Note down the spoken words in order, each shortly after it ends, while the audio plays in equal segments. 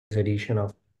Edition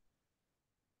of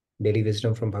Daily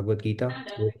Wisdom from Bhagavad Gita.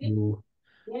 Hope you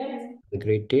have a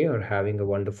great day or having a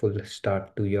wonderful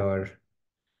start to your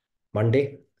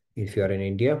Monday if you are in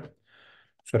India.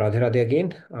 So Radhe Radhe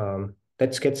again.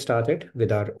 Let's get started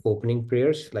with our opening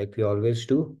prayers like we always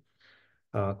do.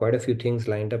 Quite a few things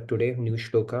lined up today. New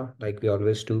shloka like we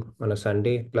always do on a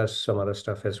Sunday, plus some other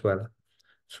stuff as well.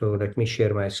 So let me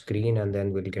share my screen and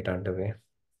then we'll get underway.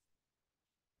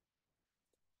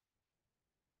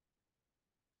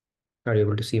 Are you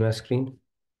able to see my screen?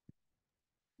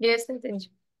 Yes, I think.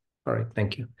 All right,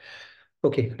 thank you.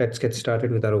 Okay, let's get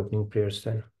started with our opening prayers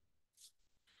then.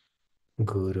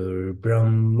 Gurur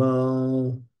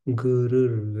Brahma,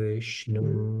 Gurur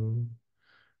Vishnu,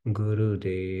 Guru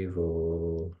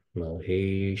Devo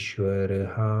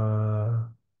Maheshwaraha,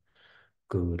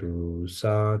 Guru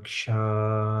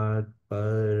Sakshat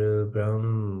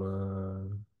Parabrahma,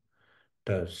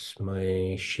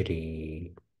 Tasmai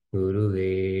Shri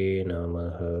Guruve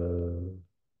Namaha.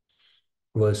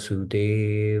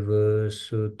 Vasudeva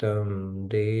Sutam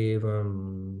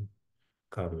Devam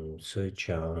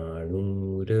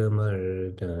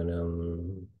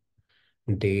Kamsachanuramardanam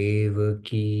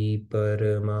Devaki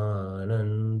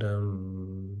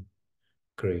Paramanandam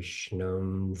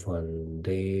Krishnam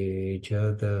Vande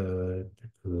Jagadgurum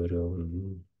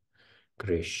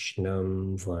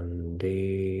Krishnam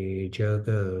Vande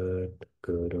Jagadgurum.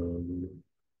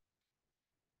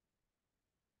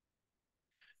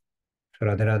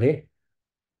 Radhe Radhe.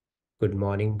 Good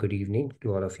morning, good evening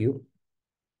to all of you.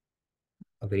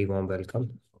 A very warm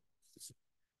welcome.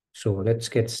 So let's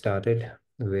get started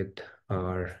with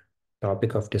our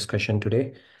topic of discussion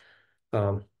today.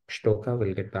 Shloka,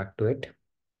 we'll get back to it.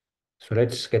 So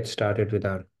let's get started with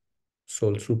our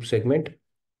Soul Soup segment.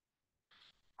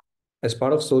 As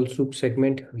part of Soul Soup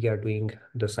segment, we are doing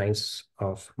the science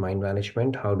of mind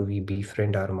management. How do we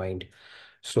befriend our mind?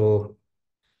 So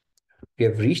we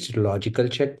have reached a logical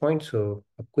checkpoint. So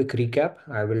a quick recap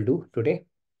I will do today,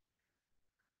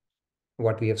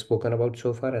 what we have spoken about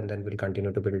so far, and then we'll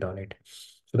continue to build on it.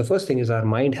 So the first thing is our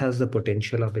mind has the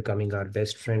potential of becoming our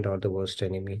best friend or the worst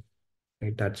enemy.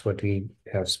 Right? That's what we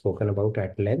have spoken about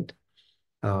at length.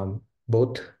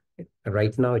 Both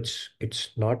right now, it's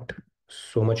not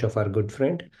so much of our good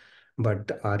friend,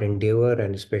 but our endeavor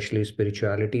and especially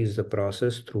spirituality is the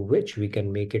process through which we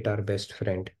can make it our best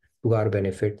friend to our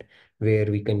benefit, where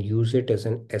we can use it as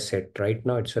an asset. Right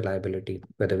now, it's a liability,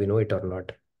 whether we know it or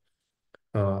not,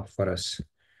 for us.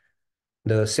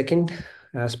 The second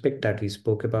aspect that we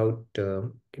spoke about,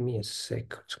 give me a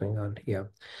sec, what's going on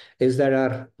here, is that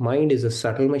our mind is a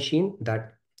subtle machine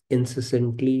that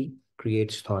incessantly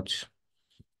creates thoughts.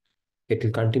 It will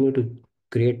continue to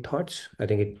create thoughts. I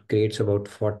think it creates about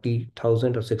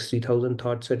 40,000 or 60,000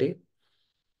 thoughts a day.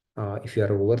 If you are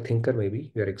an overthinker,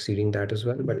 maybe you are exceeding that as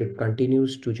well, but it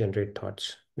continues to generate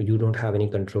thoughts. You don't have any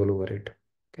control over it.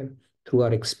 Okay. Through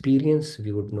our experience,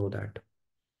 we would know that.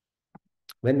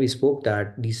 When we spoke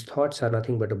that these thoughts are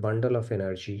nothing but a bundle of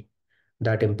energy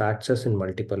that impacts us in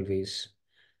multiple ways.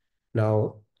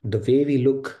 Now, the way we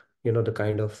look, the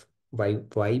kind of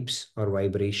vibes or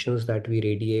vibrations that we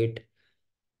radiate,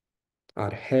 our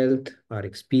health, our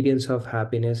experience of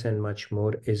happiness, and much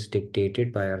more is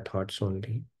dictated by our thoughts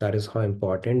only. That is how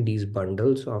important these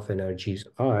bundles of energies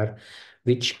are,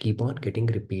 which keep on getting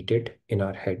repeated in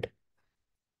our head.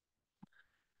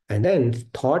 And then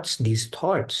these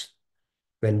thoughts,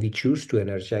 when we choose to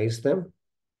energize them,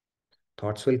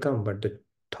 thoughts will come, but the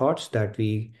thoughts that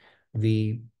we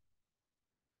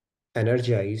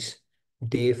energize,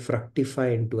 they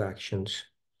fructify into actions.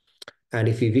 And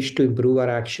if we wish to improve our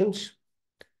actions,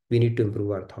 we need to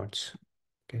improve our thoughts.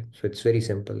 Okay, so it's very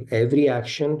simple. Every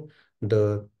action,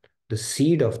 the the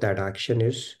seed of that action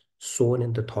is sown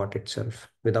in the thought itself.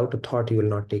 Without a thought, you will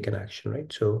not take an action,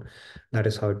 right? So that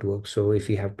is how it works. So if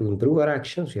we have to improve our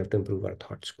actions, we have to improve our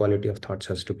thoughts. Quality of thoughts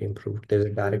has to be improved. There's a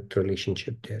direct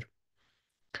relationship there.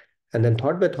 And then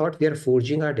thought by thought, we are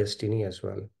forging our destiny as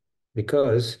well.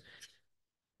 Because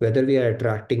whether we are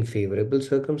attracting favorable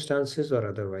circumstances or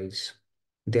otherwise,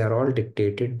 they are all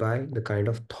dictated by the kind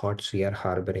of thoughts we are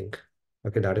harboring.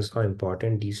 Okay, that is how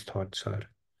important these thoughts are.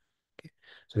 Okay.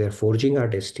 So we are forging our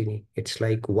destiny. It's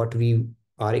like what we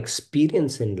our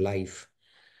experience in life,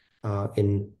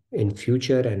 in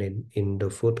future and in the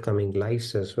forthcoming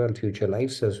lives as well, future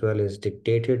lives as well, is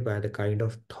dictated by the kind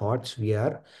of thoughts we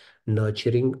are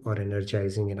nurturing or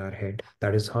energizing in our head.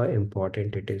 That is how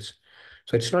important it is.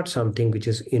 So it's not something which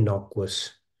is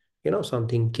innocuous.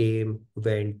 Something came,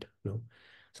 went. No,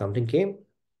 something came.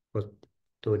 but-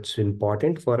 So it's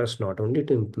important for us not only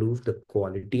to improve the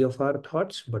quality of our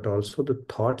thoughts, but also the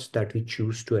thoughts that we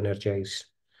choose to energize.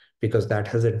 because that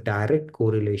has a direct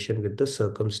correlation with the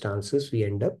circumstances we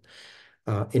end up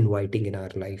inviting in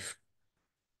our life.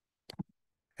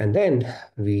 And then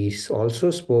we also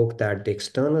spoke that the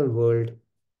external world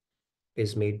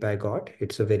is made by God.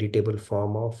 It's a veritable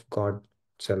form of God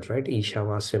self, right?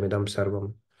 Ishavasya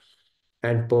sarvam,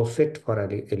 and perfect for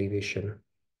elevation.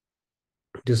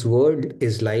 This world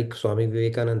is like Swami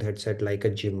Vivekananda had said, like a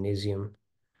gymnasium,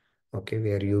 okay,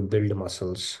 where you build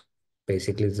muscles.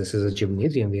 Basically, this is a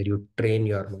gymnasium where you train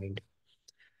your mind.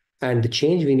 And the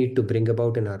change we need to bring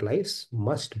about in our lives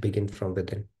must begin from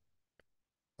within.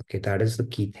 Okay, that is the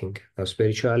key thing. Now,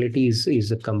 spirituality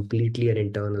is a completely an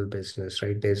internal business,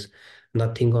 right? There's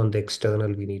nothing on the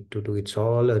external we need to do. It's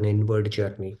all an inward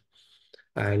journey.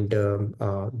 And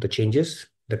the changes,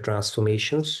 the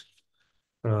transformations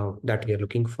that we are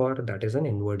looking for, that is an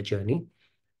inward journey.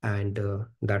 And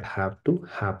that have to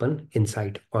happen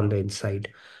inside, on the inside.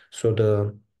 So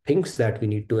the things that we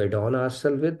need to adorn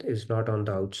ourselves with is not on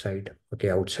the outside. Okay,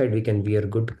 outside we can wear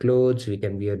good clothes, we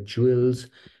can wear jewels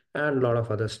and a lot of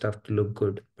other stuff to look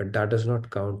good, but that does not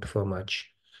count for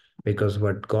much, because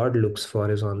what God looks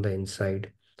for is on the inside.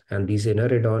 And these inner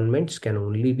adornments can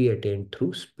only be attained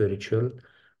through spiritual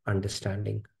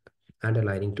understanding and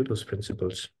aligning to those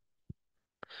principles.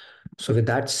 So with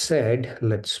that said,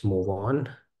 let's move on.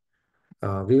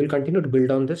 We will continue to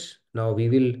build on this. Now we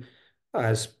will,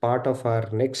 as part of our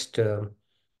next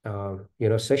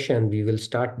session, we will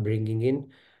start bringing in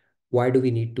why do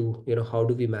we need to, how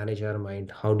do we manage our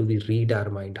mind? How do we read our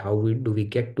mind? Do we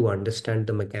get to understand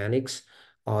the mechanics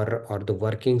or the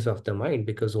workings of the mind?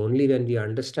 Because only when we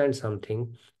understand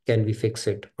something can we fix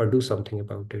it or do something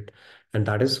about it. And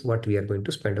that is what we are going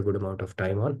to spend a good amount of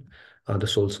time on, the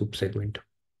Soul Soup segment.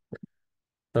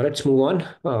 Now let's move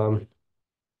on.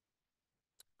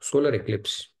 Solar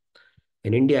eclipse.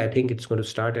 In India, I think it's going to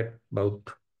start at about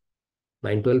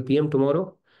 9:12 p.m.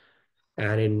 tomorrow.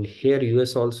 And in here,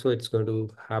 US also, it's going to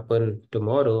happen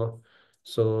tomorrow.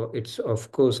 So it's,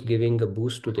 of course, giving a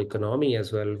boost to the economy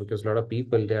as well, because a lot of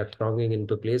people, they are thronging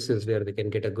into places where they can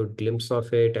get a good glimpse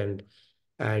of it and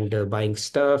buying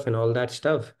stuff and all that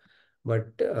stuff.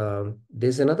 But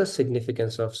there's another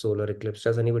significance of solar eclipse.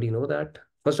 Does anybody know that?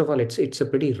 First of all, it's a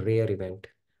pretty rare event.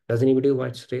 Does anybody know why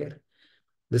it's rare?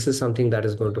 This is something that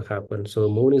is going to happen. So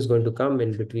moon is going to come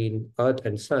in between Earth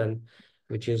and Sun,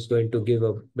 which is going to give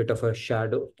a bit of a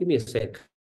shadow. Give me a sec.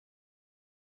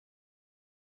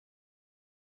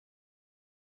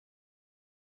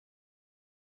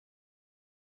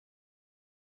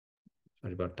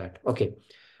 Sorry about that. Okay.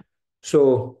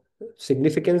 So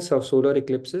significance of solar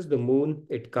eclipses, the moon,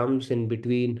 it comes in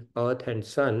between Earth and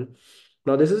Sun.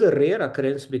 Now, this is a rare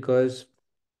occurrence because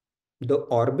the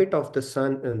orbit of the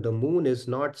sun and the moon is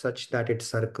not such that it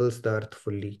circles the Earth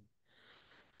fully.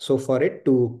 So for it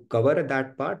to cover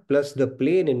that part, plus the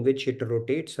plane in which it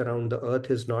rotates around the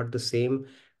Earth is not the same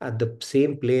at the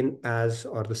same plane as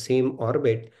or the same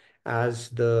orbit as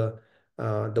the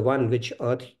one which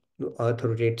Earth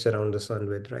rotates around the sun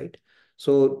with, right?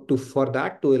 So for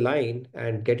that to align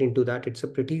and get into that, it's a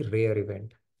pretty rare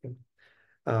event.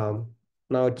 Um,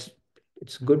 Now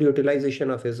it's good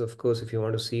utilization of his, of course. If you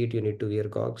want to see it, you need to wear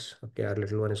goggles. Okay, our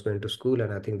little one is going to school,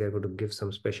 and I think they're going to give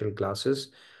some special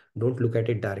glasses. Don't look at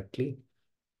it directly.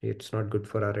 It's not good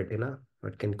for our retina.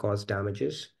 It can cause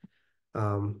damages.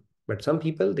 But some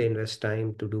people, they invest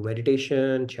time to do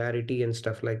meditation, charity, and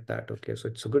stuff like that. Okay, so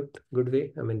it's a good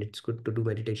way. I mean, it's good to do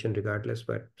meditation regardless,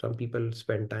 but some people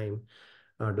spend time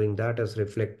doing that as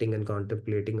reflecting and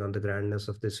contemplating on the grandness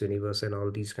of this universe and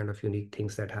all these kind of unique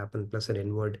things that happen, plus an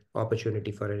inward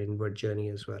opportunity for an inward journey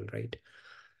as well, right?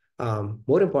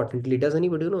 More importantly, does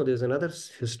anybody know there's another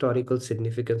historical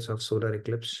significance of solar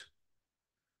eclipse?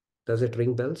 Does it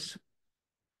ring bells?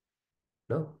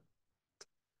 No?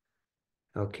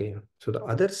 Okay. So the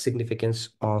other significance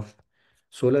of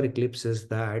solar eclipse is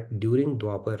that during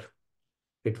Dwapar,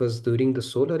 it was during the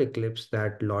solar eclipse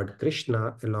that Lord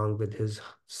Krishna, along with his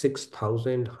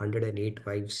 6,108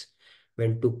 wives,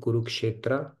 went to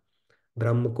Kurukshetra,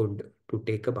 Brahmakund to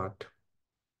take a bath.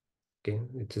 Okay,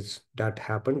 that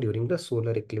happened during the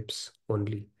solar eclipse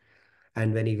only.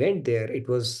 And when he went there, it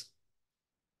was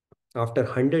after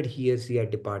 100 years he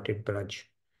had departed Braj.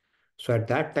 So at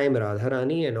that time,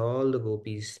 Radharani and all the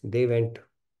gopis, they went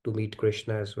to meet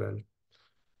Krishna as well.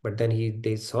 But then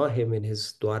they saw him in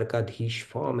his Dwarkadhish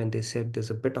form and they said there's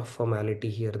a bit of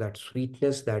formality here. That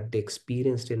sweetness that they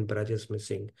experienced in Braj is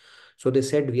missing. So they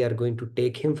said we are going to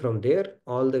take him from there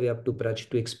all the way up to Braj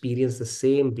to experience the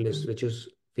same bliss, which is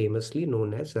famously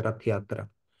known as Rath Yatra.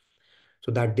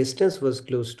 So that distance was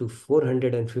close to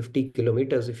 450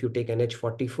 kilometers. If you take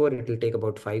NH44, it will take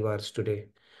about 5 hours today.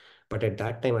 But at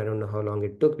that time, I don't know how long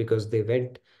it took, because they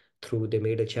went through, they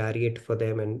made a chariot for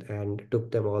them and took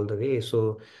them all the way.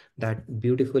 So that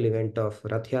beautiful event of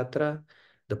Rath Yatra,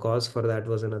 the cause for that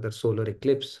was another solar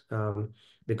eclipse,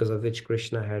 because of which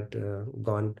Krishna had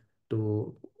gone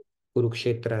to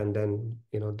Kurukshetra, and then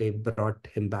they brought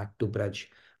him back to Braj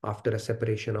after a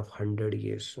separation of 100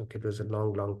 years. Okay, it was a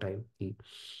long, long time.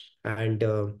 And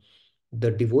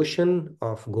the devotion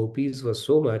of gopis was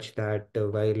so much that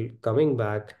while coming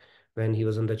back, when he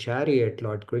was on the chariot,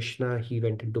 Lord Krishna, he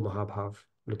went into Mahabhav,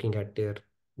 looking at their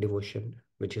devotion,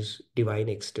 which is divine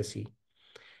ecstasy.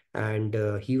 And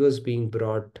he was being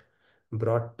brought to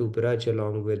Braj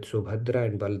along with Subhadra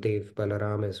and Baldev,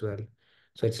 Balaram as well.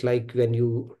 So it's like when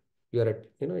you're at,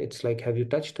 it's like, have you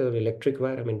touched an electric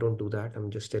wire? I mean, don't do that. I'm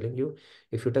just telling you,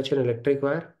 if you touch an electric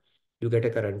wire, you get a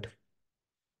current.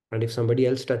 And if somebody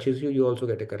else touches you, you also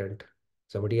get a current.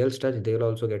 Somebody else touch, they'll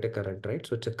also get a current, right?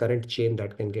 So it's a current chain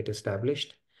that can get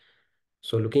established.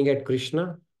 So looking at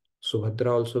Krishna,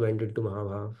 Subhadra also went into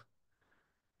Mahabhav.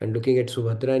 And looking at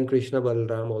Subhadra and Krishna,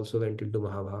 Balram also went into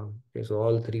Mahabhav. Okay, so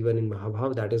all three were in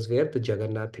Mahabhav. That is where the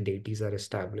Jagannath deities are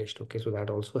established. Okay, so that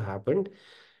also happened.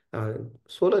 Uh,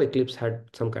 Solar eclipse had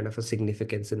some kind of a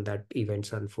significance in that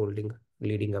events unfolding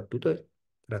leading up to the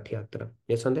Rath Yatra.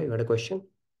 Yes, Sandhya, you had a question?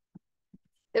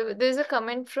 There's a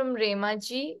comment from Rema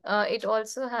ji. It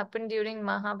also happened during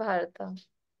Mahabharata.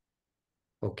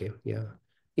 Okay, yeah.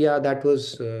 Yeah, that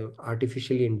was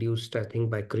artificially induced, I think,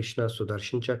 by Krishna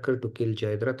Sudarshan Chakra to kill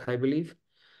Jayadratha, I believe.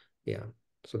 Yeah,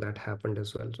 so that happened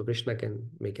as well. So Krishna can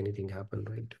make anything happen,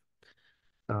 right?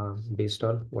 Based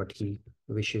on what he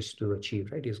wishes to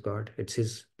achieve, right? He's God. It's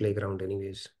his playground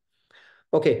anyways.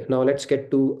 Okay, now let's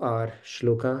get to our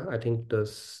shloka. I think the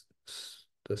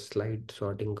slide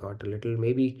sorting got a little,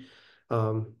 maybe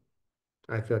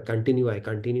if I continue.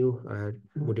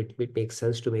 Would it make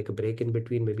sense to make a break in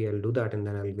between? Maybe I'll do that, and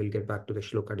then we'll get back to the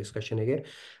shloka discussion again.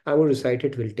 I will recite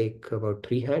it. We'll take about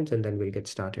 3 hands, and then we'll get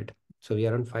started. So we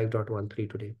are on 5.13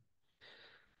 today.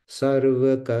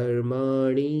 Sarva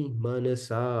karmani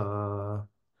manasa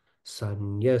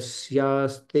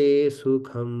sanyasyaste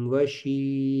sukham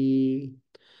vashi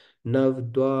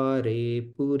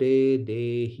navdvare pure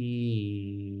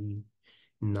dehi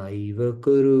naiva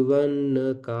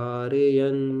kurvanna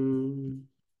karayan.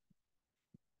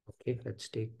 Okay, let's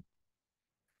take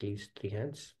at least 3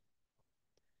 hands.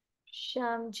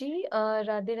 Shyam ji,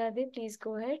 Radhe Radhe, please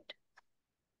go ahead.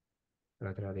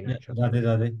 Radhe Radhe. Radhe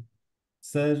Radhe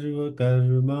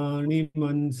सर्वकर्माणि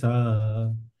मनसा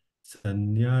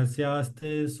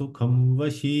संन्यास्यास्ते सुखं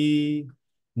वशी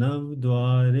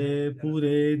नवद्वारे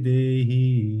पुरे देहि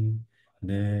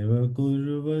नैव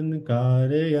कुर्वन्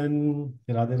कारयन्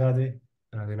Radhe Radhe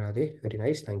Radhe Radhe. Very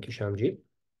nice. Thank you, Shyamji.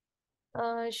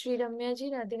 Shri Ramya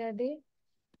ji, Radhe Radhe.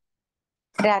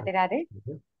 Radhe Radhe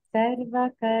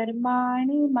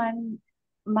सर्वकर्माणि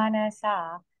मनसा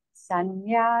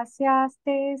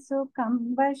संन्यास्यास्ते सुखं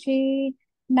वशी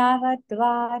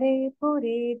नवद्वारे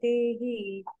पुरे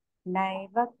देहि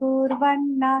नैव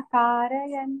कुर्वन्न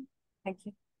कारयन्. Thank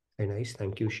you. Very nice.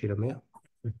 Thank you, Shiramya.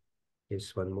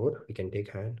 Yes, one more. We can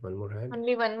take one more hand.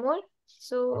 Only one more.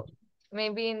 So Okay.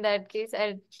 maybe in that case,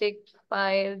 I'll take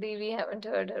Payaldi. We haven't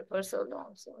heard her for so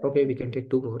long. So Okay, we can take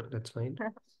 2 more. That's fine.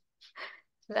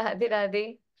 Radhe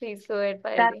Radhe. Please go ahead,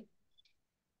 Payaldi.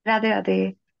 Radhe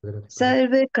Radhe Radhe Radhe.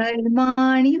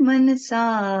 सर्वकर्माणि मनसा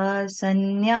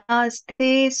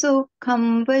संन्यास्ते सुखं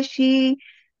वशी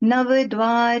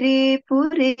नवद्वारे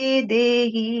पुरे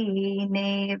देहि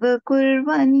नैव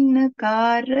कुर्वन्न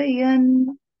कारयन्.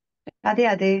 Radhe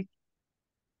Radhe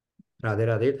Radhe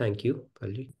Radhe. Thank you,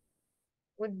 Palji.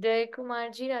 Uday Kumar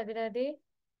ji, Radhe Radhe.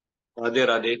 Radhe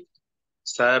Radhe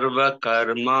सर्व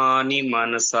कर्माणि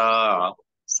मनसा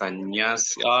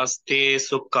संन्यास्यास्ते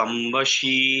सुखं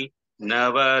वशी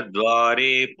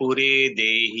नवद्वारे पुरे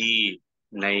देहि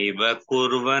नैव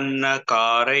कुर्वन्न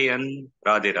कारयन्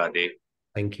Radhe Radhe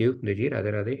Thank you, Liji.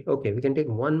 Radhe Radhe. Okay, we can take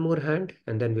one more hand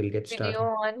and then we'll get Video started.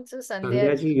 on. So Sandhya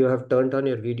Sandhya ji, ji. you have turned on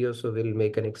your video, so we'll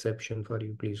make an exception for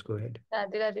you. Please go ahead.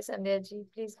 Radhe Radhe, Sandhya ji.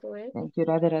 Please go ahead. Thank you,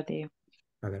 Radhe Radhe.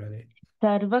 Radhe Radhe.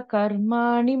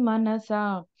 सर्वकर्माणि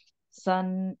मनसा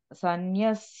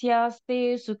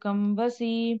संन्यस्यास्ते सुखं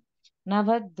वसि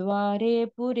नवद्वारे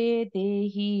पुरे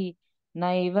देहि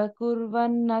नैव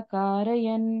कुर्वन्न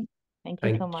कारयन्. Thank you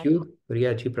so Thank much. you,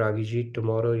 Riya ji, Pragi ji.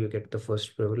 Tomorrow you get the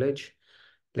first privilege.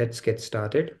 Let's get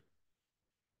started.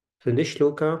 So in this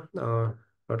shloka,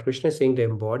 Lord Krishna is saying the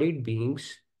embodied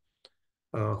beings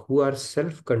who are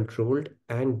self-controlled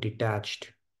and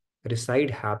detached reside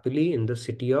happily in the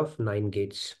city of 9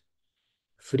 gates,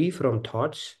 free from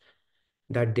thoughts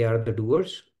that they are the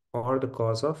doers or the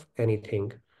cause of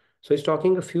anything. So he's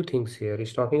talking a few things here.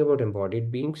 He's talking about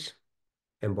embodied beings,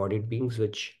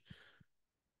 which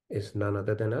is none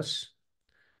other than us.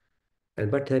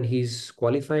 But then he's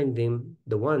qualifying them,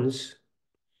 the ones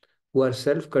who are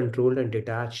self-controlled and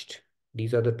detached.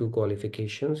 These are the two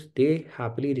qualifications. They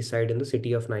happily reside in the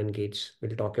city of nine gates.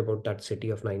 We'll talk about that city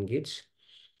of nine gates.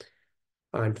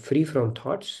 And free from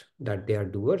thoughts that they are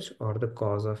doers or the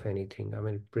cause of anything. I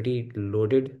mean, pretty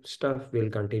loaded stuff. We'll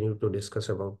continue to discuss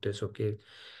about this. Okay.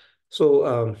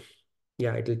 So,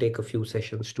 yeah, it'll take a few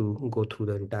sessions to go through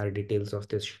the entire details of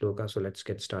this shloka. So let's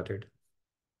get started.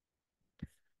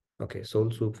 Okay, soul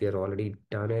soup, we are already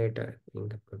done it. I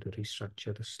think I'm going to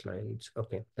restructure the slides.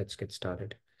 Okay, let's get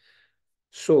started.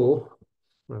 So,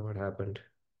 what happened?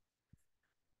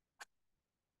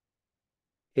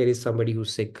 Here is somebody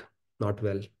who's sick, not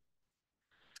well.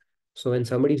 So when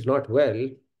somebody is not well,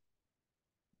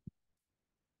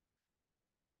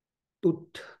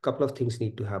 couple of things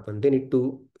need to happen. They need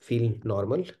to feel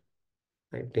normal,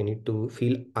 right? They need to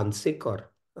feel unsick or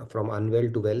from unwell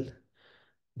to well.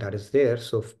 That is there.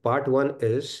 So part one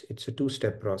is, it's a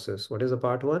two-step process. What is the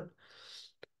part one?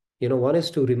 One is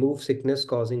to remove sickness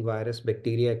causing virus,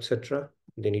 bacteria, etc.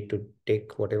 They need to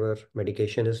take whatever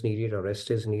medication is needed or rest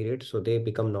is needed, so they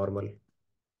become normal.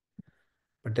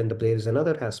 But then there is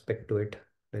another aspect to it.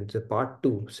 And the part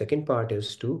two, second part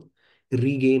is to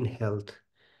regain health.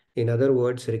 In other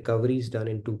words, recovery is done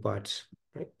in two parts,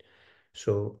 right?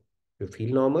 So you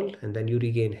feel normal and then you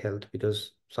regain health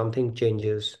because something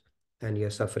changes and you're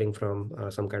suffering from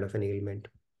some kind of an ailment.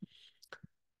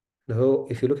 Now,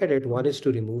 if you look at it, one is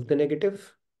to remove the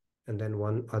negative and then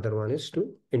one other one is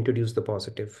to introduce the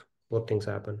positive. Both things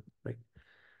happen, right?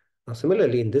 Now,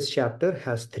 similarly, in this chapter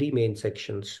has three main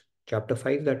sections. Chapter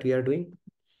 5 that we are doing.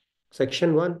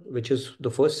 Section 1, which is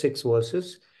the first 6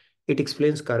 verses, it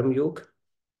explains Karma Yoga.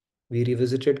 We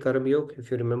revisited Karma Yoga, if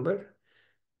you remember.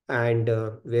 And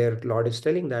where Lord is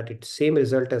telling that it's same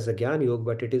result as the Gyan Yoga,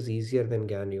 but it is easier than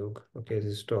Gyan Yoga. Okay,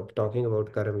 this is talking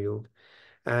about Karma Yoga.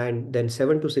 And then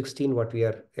 7 to 16, what we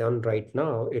are on right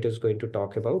now, it is going to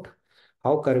talk about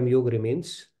how Karma Yoga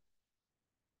remains,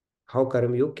 how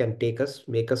Karma Yoga can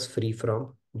make us free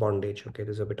from bondage. Okay,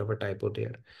 there's a bit of a typo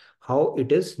there. How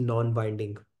it is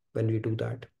non-binding when we do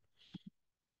that.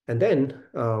 And then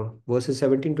verses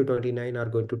 17 to 29 are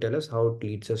going to tell us how it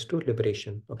leads us to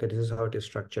liberation. Okay, this is how it is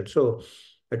structured. So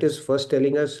it is first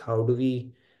telling us how do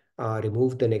we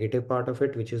remove the negative part of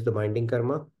it, which is the binding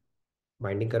karma.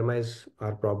 Binding karma is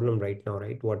our problem right now,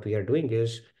 right? What we are doing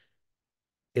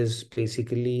is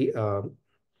basically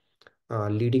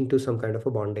leading to some kind of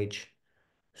a bondage.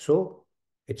 So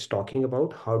it's talking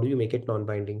about how do you make it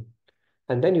non-binding.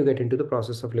 And then you get into the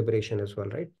process of liberation as well,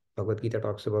 right? Bhagavad Gita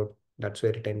talks about, that's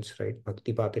where it ends, right?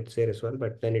 Bhakti Path, it's there as well,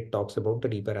 but then it talks about the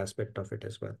deeper aspect of it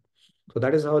as well. So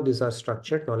that is how these are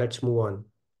structured. Now let's move on.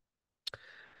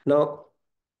 Now,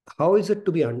 how is it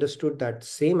to be understood that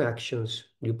same actions,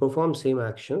 you perform same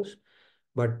actions,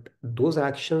 but those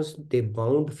actions, they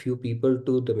bound few people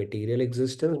to the material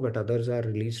existence, but others are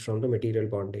released from the material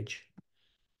bondage.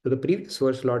 So the previous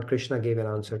verse, Lord Krishna gave an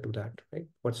answer to that, right?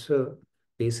 What's the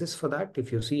basis for that?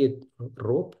 If you see it,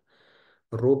 rope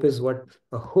is what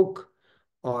a hook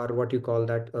or what you call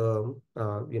that,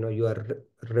 you are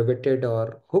riveted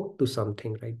or hooked to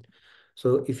something, right?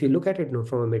 So if you look at it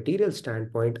from a material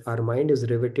standpoint, our mind is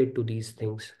riveted to these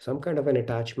things, some kind of an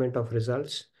attachment of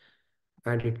results,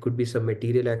 and it could be some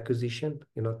material acquisition,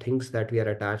 things that we are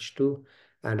attached to,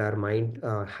 and our mind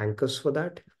hankers for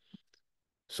that.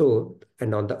 So,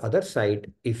 and on the other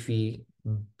side, if we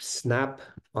snap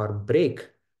or break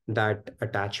that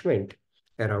attachment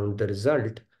around the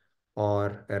result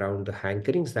or around the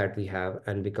hankerings that we have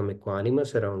and become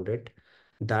equanimous around it,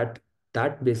 that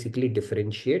basically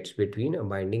differentiates between a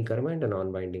binding karma and a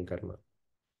non-binding karma.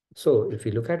 So if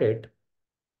you look at it,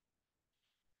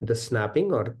 the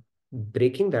snapping or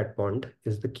breaking that bond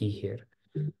is the key here.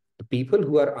 The people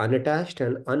who are unattached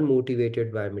and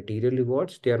unmotivated by material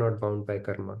rewards, they are not bound by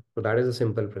karma. So that is a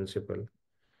simple principle.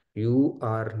 You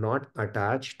are not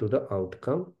attached to the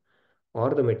outcome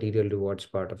or the material rewards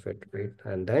part of it, right?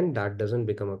 And then that doesn't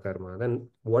become a karma. Then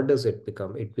what does it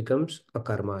become? It becomes a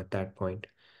karma at that point.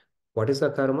 What is a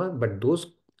karma? But those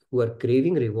who are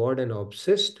craving reward and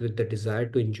obsessed with the desire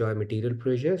to enjoy material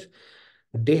pleasures,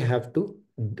 they have to,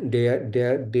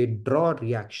 they draw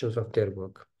reactions of their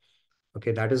work.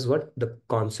 Okay, that is what the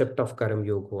concept of Karam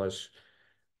Yoga was.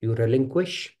 You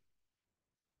relinquish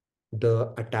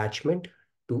the attachment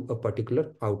to a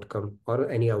particular outcome or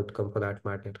any outcome for that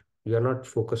matter. You are not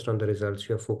focused on the results,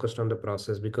 you are focused on the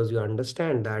process because you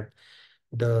understand that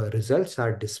the results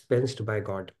are dispensed by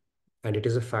God and it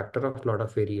is a factor of a lot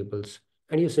of variables.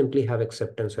 and you simply have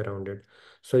acceptance around it.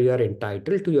 So you are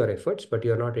entitled to your efforts, but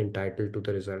you're not entitled to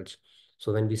the results.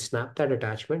 So when we snap that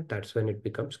attachment, that's when it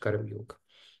becomes karma yoga.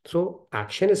 So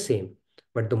action is same,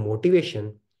 but the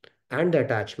motivation and the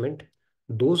attachment,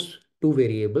 those two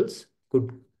variables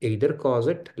could either cause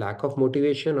it lack of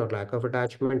motivation, or lack of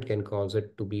attachment can cause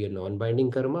it to be a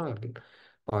non-binding karma,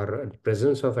 or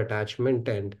presence of attachment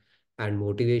and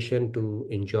motivation to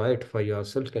enjoy it for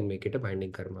yourself can make it a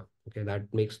binding karma. Okay, that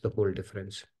makes the whole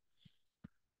difference.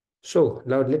 So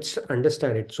now let's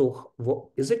understand it. So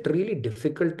is it really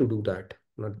difficult to do that?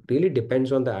 Now, it really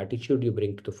depends on the attitude you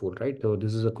bring to the fold, right? So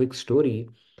this is a quick story.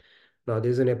 Now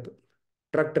there's a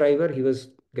truck driver. He was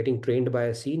getting trained by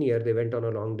a senior. They went on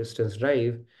a long distance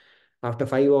drive. After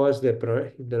 5 hours,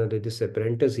 this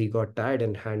apprentice, he got tired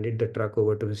and handed the truck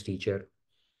over to his teacher.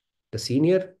 The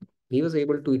senior, he was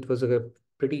able to, it was a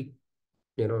pretty,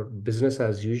 business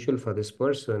as usual for this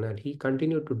person, and he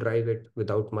continued to drive it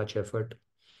without much effort.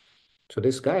 So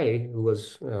this guy who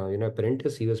was,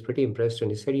 apprentice, he was pretty impressed,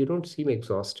 and he said, "You don't seem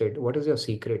exhausted. What is your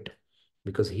secret?"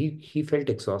 Because he felt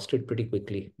exhausted pretty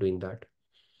quickly doing that.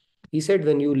 He said,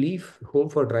 "When you leave home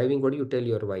for driving, what do you tell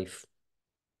your wife?"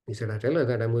 He said, "I tell her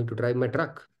that I'm going to drive my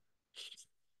truck."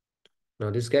 Now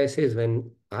this guy says,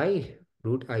 "When I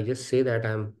route, I just say that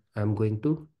I'm going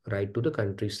to ride to the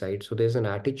countryside." So there's an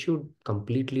attitude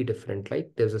completely different.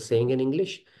 Like there's a saying in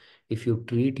English, if you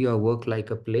treat your work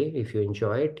like a play, if you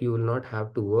enjoy it, you will not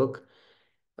have to work,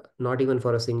 not even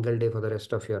for a single day, for the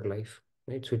rest of your life.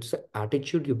 Right? So it's the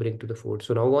attitude you bring to the food.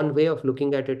 So now one way of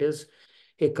looking at it is,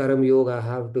 hey, Karam Yoga, I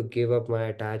have to give up my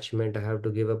attachment. I have to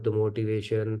give up the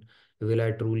motivation. Will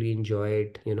I truly enjoy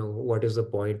it? What is the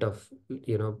point of,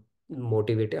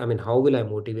 motivate? I mean, how will I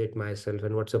motivate myself?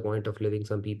 And what's the point of living?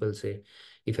 Some people say,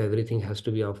 if everything has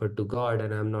to be offered to God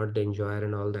and I'm not the enjoyer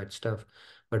and all that stuff.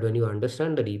 But when you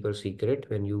understand the deeper secret,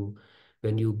 when you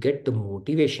get the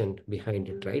motivation behind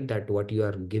it, right, that what you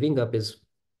are giving up is,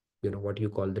 what you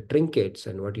call the trinkets,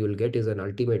 and what you will get is an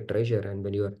ultimate treasure. And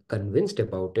when you are convinced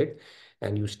about it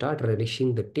and you start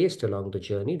relishing the taste along the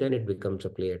journey, then it becomes a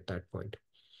play at that point.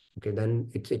 Okay, then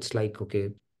it's like,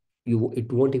 okay,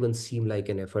 it won't even seem like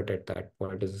an effort at that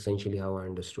point, is essentially how I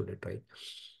understood it, right?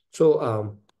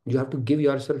 So you have to give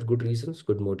yourself good reasons,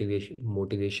 good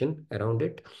motivation around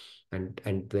it.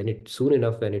 And when it soon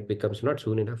enough, when it becomes not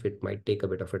soon enough, it might take a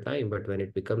bit of a time, but when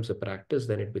it becomes a practice,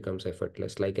 then it becomes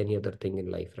effortless, like any other thing in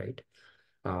life, right?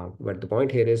 But the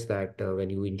point here is that when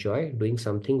you enjoy doing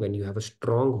something, when you have a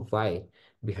strong why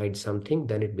behind something,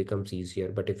 then it becomes easier.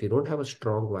 But if you don't have a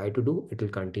strong why to do, it will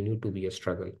continue to be a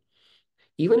struggle.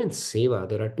 Even in seva,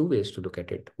 there are two ways to look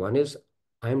at it. One is,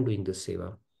 I am doing this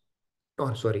seva.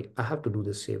 Oh, sorry, I have to do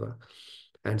this seva.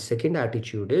 And second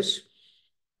attitude is,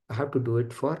 I have to do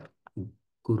it for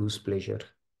Guru's pleasure.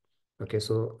 Okay,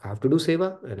 so I have to do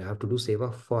seva and I have to do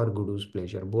seva for Guru's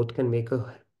pleasure. Both can make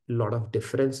a lot of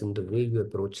difference in the way you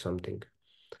approach something.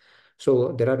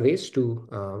 So there are ways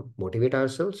to motivate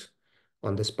ourselves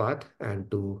on this path and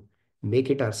to make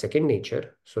it our second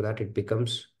nature so that it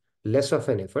becomes less of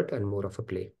an effort and more of a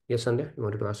play. Yes, Sandhya, you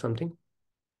wanted to ask something?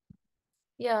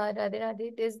 Yeah, Radhe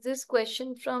Radhe. There's this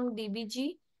question from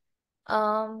DBG.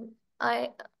 I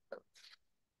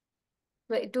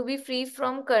To be free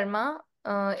from karma,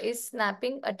 is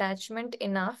snapping attachment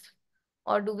enough,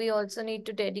 or do we also need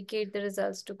to dedicate the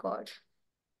results to God?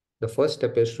 The first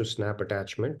step is to snap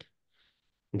attachment,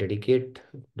 dedicate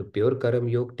the pure karam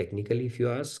yoga. Technically, if you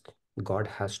ask, God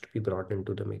has to be brought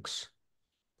into the mix.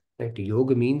 Right?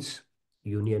 Yoga means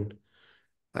union,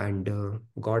 and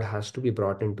God has to be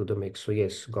brought into the mix. So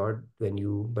yes,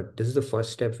 but this is the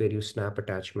first step where you snap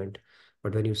attachment.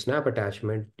 But when you snap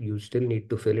attachment, you still need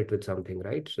to fill it with something,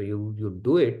 right? So you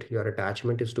do it, your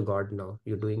attachment is to God now.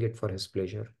 You're doing it for his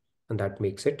pleasure. And that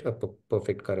makes it a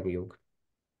perfect karma yoga.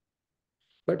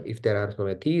 But if there are some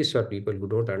atheists or people who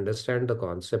don't understand the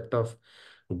concept of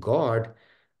God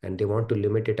and they want to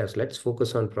limit it as, let's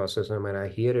focus on process. I mean, I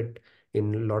hear it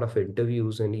in a lot of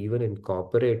interviews and even in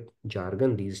corporate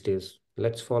jargon these days.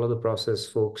 Let's follow the process,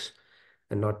 folks,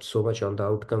 and not so much on the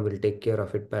outcome. Will take care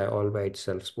of it by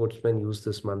itself. Sportsmen use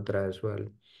this mantra as well.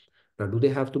 Now, do they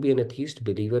have to be an atheist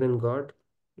believer in God?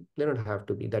 They don't have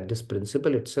to be. That this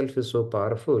principle itself is so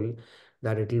powerful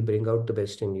that it will bring out the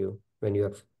best in you when you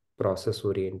are process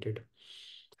oriented.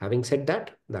 Having said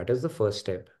that, that is the first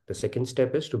step. The second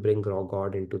step is to bring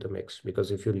God into the mix,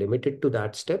 because if you limit it to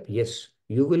that step, yes,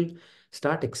 you will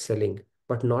start excelling,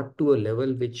 but not to a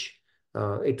level which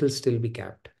it will still be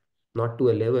capped, not to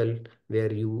a level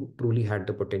where you truly had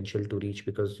the potential to reach,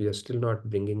 because you are still not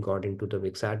bringing God into the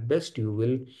mix. At best, you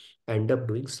will end up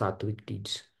doing sattvic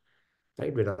deeds.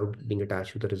 right? Without being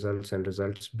attached to the results, and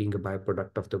results being a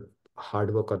byproduct of the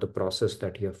hard work or the process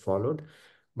that you have followed.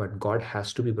 But God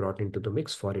has to be brought into the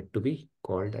mix for it to be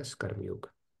called as Karma Yoga.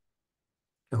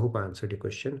 I hope I answered your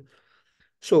question.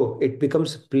 So it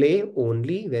becomes play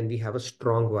only when we have a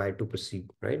strong why to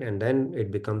proceed, right? And then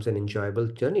it becomes an enjoyable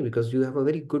journey because you have a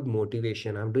very good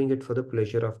motivation. I'm doing it for the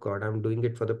pleasure of God. I'm doing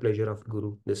it for the pleasure of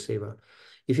Guru, this seva.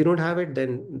 If you don't have it,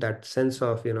 then that sense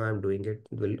of, I'm doing it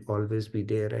will always be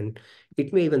there. And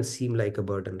it may even seem like a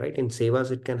burden, right? In sevas,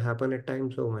 it can happen at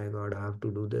times. Oh my God, I have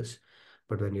to do this.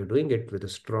 But when you're doing it with a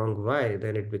strong why,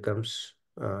 then it becomes,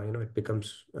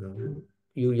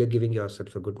 you're giving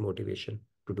yourself a good motivation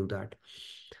to do that.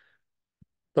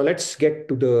 Now let's get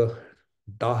to the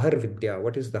Dahar Vidya.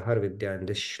 What is Dahar Vidya in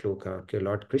this shloka? Okay,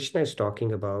 Lord Krishna is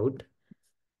talking about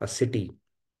a city,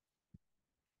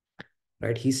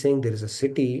 right? He's saying there is a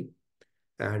city,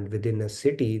 and within a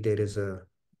city there is a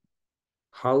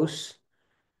house,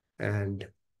 and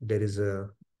there is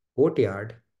a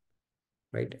courtyard,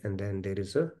 right? And then there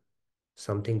is a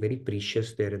something very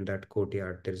precious there in that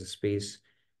courtyard. There is a space,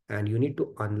 and you need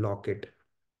to unlock it.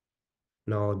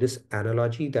 Now, this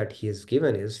analogy that he has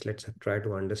given is, let's try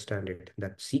to understand it.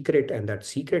 That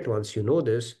secret, once you know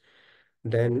this,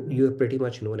 then you have pretty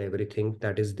much known everything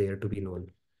that is there to be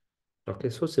known.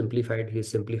 Okay, so simplified, he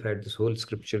simplified this whole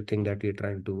scripture thing that we're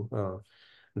trying to,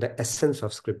 the essence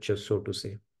of scripture, so to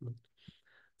say.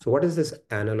 So what is this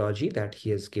analogy that he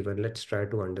has given? Let's try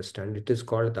to understand. It is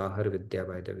called Dahar Vidya,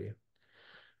 by the way.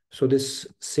 So this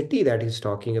city that he's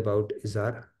talking about is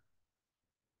our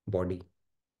body.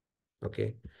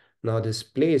 Okay. Now this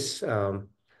place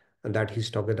that he's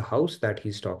talking, the house that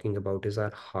he's talking about is our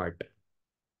heart.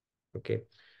 Okay.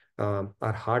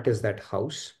 Our heart is that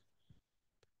house,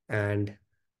 and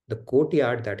the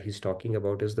courtyard that he's talking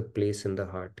about is the place in the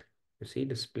heart. You see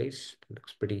this place? It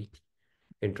looks pretty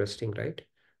interesting, right?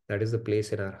 That is the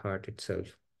place in our heart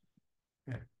itself.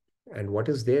 And what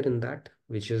is there in that,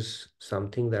 which is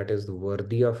something that is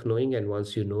worthy of knowing? And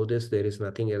once you know this, there is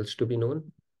nothing else to be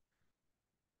known.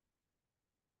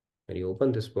 When you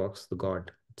open this box, the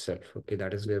God itself, okay,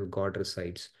 that is where God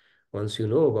resides. Once you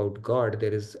know about God,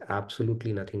 there is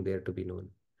absolutely nothing there to be known.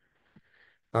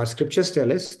 Our scriptures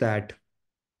tell us that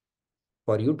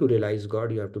for you to realize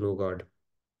God, you have to know God.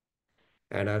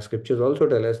 And our scriptures also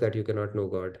tell us that you cannot know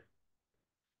God,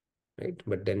 right?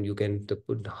 But then you can,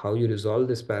 how you resolve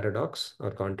this paradox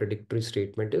or contradictory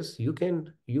statement is you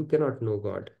cannot know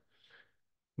God.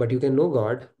 But you can know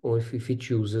God or if he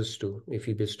chooses to, if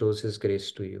he bestows his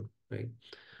grace to you, right?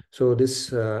 So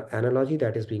this analogy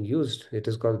that is being used, it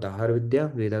is called Dahar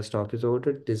Vidya. Vedas talk is about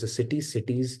it. There's a cities.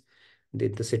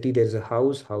 The city, there's a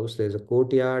house, there's a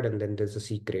courtyard, and then there's a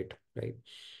secret, right?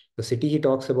 The city he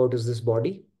talks about is this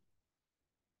body.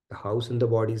 The house in the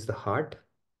body is the heart.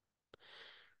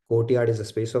 Courtyard is the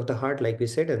space of the heart, like we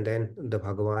said, and then the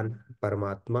Bhagavan,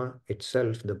 Paramatma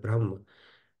itself, the Brahma,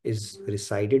 is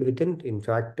resided within. In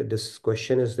fact, this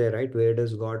question is there, right? Where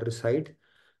does God reside?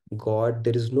 God,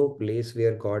 there is no place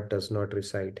where God does not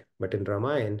reside. But in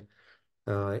Ramayana,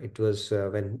 it was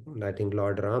when I think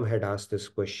Lord Ram had asked this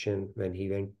question when he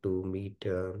went to meet,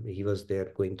 he was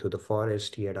there going through the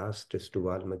forest. He had asked this to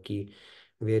Valmiki,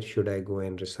 where should I go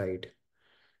and reside?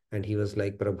 And he was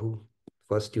like, Prabhu,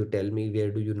 first you tell me where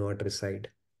do you not reside?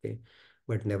 Okay.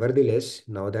 But nevertheless,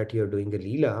 now that you're doing a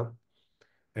Leela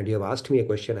and you have asked me a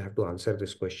question, I have to answer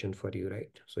this question for you, right?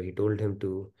 So he told him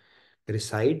to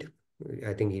reside.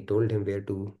 I think he told him where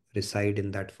to reside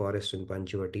in that forest in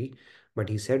Panchavati. But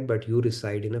he said, but you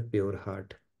reside in a pure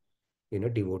heart, in a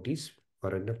devotee's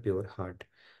or in a pure heart.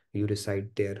 You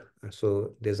reside there.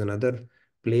 So there's another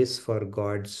place for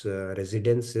God's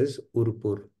residence is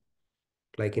Urpur.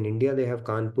 Like in India, they have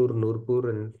Kanpur,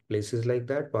 Nurpur, and places like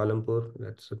that. Palampur,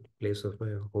 that's a place of my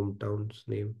hometown's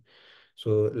name.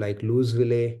 So like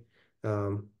Louisville,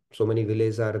 so many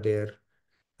villages are there.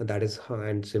 That is,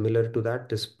 and similar to that,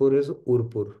 Dispur is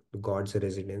Urpur, God's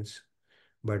residence,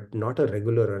 but not a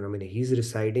regular one. I mean, he's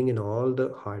residing in all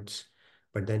the hearts,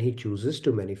 but then he chooses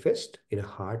to manifest in a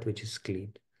heart which is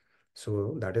clean.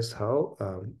 So that is how,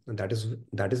 that is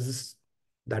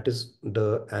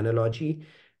the analogy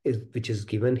which is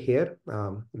given here,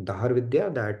 Dahar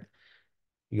Vidya, that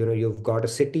you've got a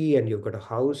city and you've got a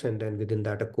house, and then within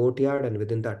that a courtyard, and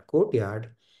within that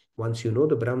courtyard, once you know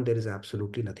the Brahm, there is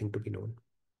absolutely nothing to be known.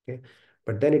 Okay,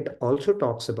 but then it also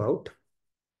talks about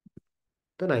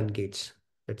the nine gates.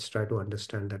 Let's try to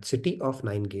understand that city of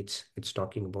nine gates. It's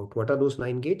talking about what are those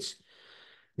nine gates?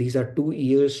 These are 2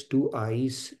 ears, 2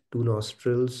 eyes, 2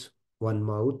 nostrils, 1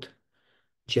 mouth,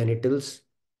 genitals,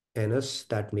 anus.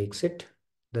 That makes it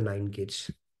the nine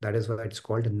gates. That is why it's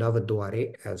called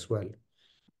Navadware as well.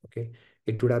 Okay,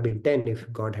 it would have been 10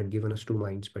 if God had given us two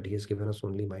minds, but he has given us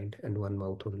only mind and one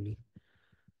mouth only.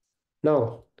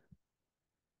 Now,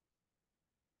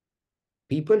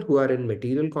 people who are in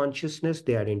material consciousness,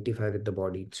 they identify with the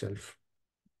body itself.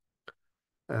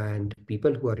 And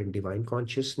people who are in divine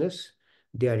consciousness,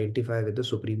 they identify with the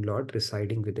Supreme Lord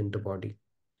residing within the body.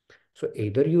 So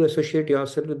either you associate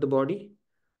yourself with the body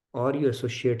or you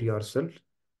associate yourself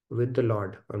with the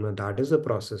Lord. And that is a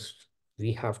process.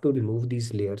 We have to remove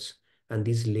these layers, and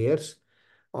these layers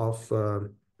of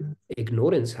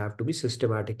ignorance have to be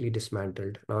systematically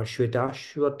dismantled. Now,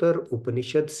 Shvetashvatar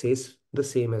Upanishad says the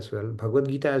same as well. Bhagavad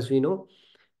Gita, as we know,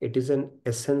 it is an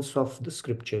essence of the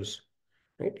scriptures,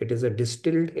 right? It is a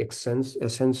distilled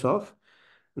essence of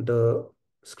the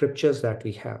scriptures that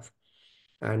we have.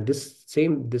 And this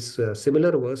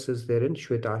similar verse is there in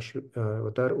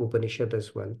Shvetashvatar Upanishad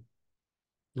as well.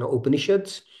 Now,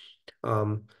 Upanishads,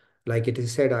 um, like it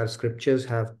is said, our scriptures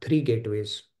have three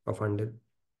gateways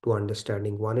to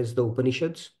understanding. One is the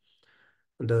Upanishads,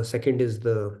 the second is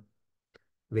the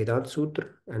Vedanta Sutra,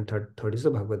 and third is the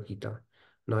Bhagavad Gita.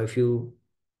 Now, if you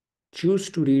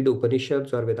choose to read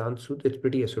Upanishads or Vedanta Sutra, it's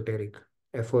pretty esoteric.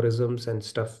 Aphorisms and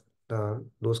stuff,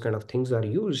 those kind of things are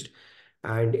used,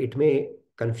 and it may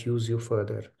confuse you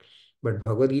further. But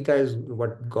Bhagavad Gita is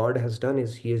what God has done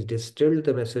is he has distilled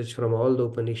the message from all the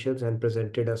Upanishads and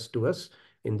presented us to us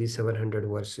in these 700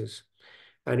 verses.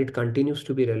 And it continues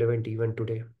to be relevant even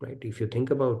today, right? If you think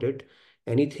about it,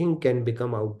 anything can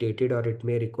become outdated or it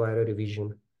may require a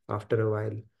revision after a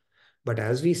while. But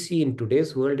as we see in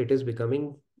today's world, it is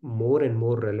becoming more and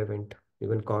more relevant.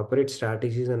 Even corporate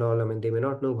strategies and all, I mean, they may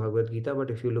not know Bhagavad Gita,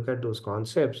 but if you look at those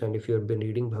concepts and if you've been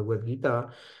reading Bhagavad Gita,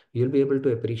 you'll be able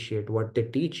to appreciate what they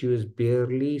teach you is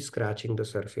barely scratching the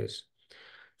surface.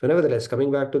 So nevertheless,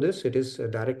 coming back to this, it is a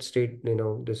direct state,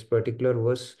 this particular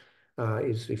verse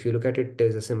is, if you look at it,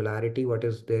 there's a similarity, what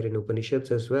is there in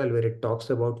Upanishads as well, where it talks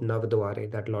about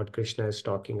Navadvare, that Lord Krishna is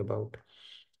talking about.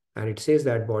 And it says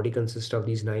that body consists of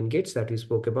these 9 gates that we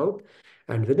spoke about.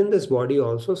 And within this body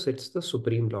also sits the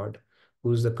Supreme Lord,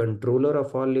 who is the controller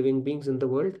of all living beings in the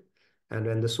world. And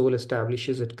when the soul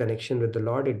establishes its connection with the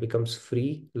Lord, it becomes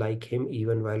free like him,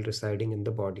 even while residing in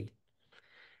the body.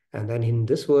 And then in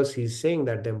this verse, he's saying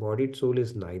that the embodied soul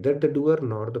is neither the doer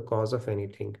nor the cause of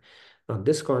anything. Now,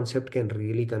 this concept can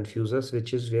really confuse us,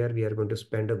 which is where we are going to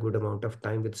spend a good amount of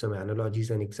time with some analogies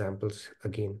and examples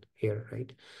again here,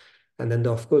 right? And then,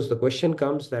 of course, the question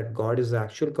comes that God is the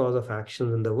actual cause of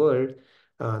actions in the world.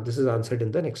 This is answered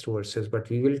in the next verses, but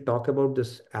we will talk about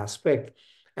this aspect.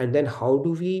 And then how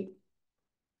do we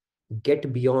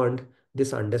get beyond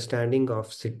this understanding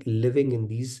of living in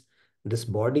this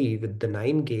body with the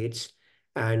 9 gates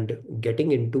and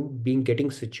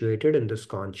getting situated in this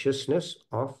consciousness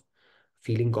of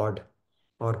feeling God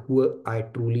or who I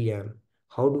truly am.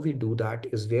 How do we do that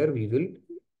is where we will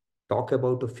talk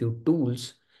about a few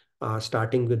tools,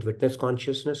 starting with witness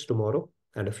consciousness tomorrow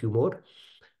and a few more.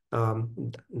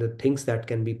 The things that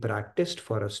can be practiced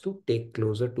for us to take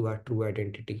closer to our true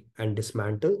identity and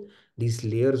dismantle these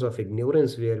layers of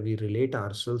ignorance where we relate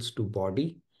ourselves to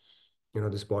body,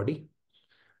 this body.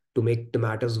 To make the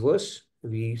matters worse,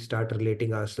 we start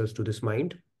relating ourselves to this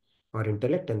mind, our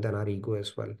intellect, and then our ego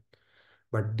as well.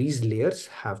 But these layers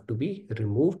have to be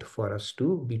removed for us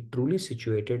to be truly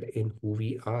situated in who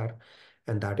we are.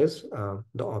 And that is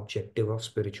the objective of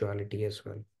spirituality as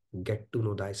well. Get to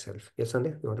know thyself. Yes,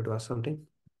 Sandhya, you wanted to ask something?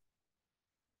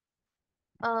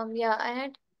 Yeah, I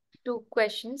had 2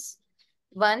 questions.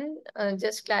 One,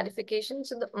 just clarification.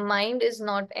 So the mind is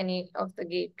not any of the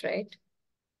gate, right?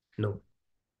 No.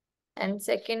 And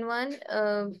second one,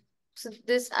 so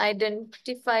this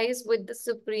identifies with the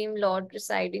Supreme Lord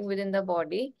residing within the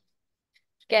body.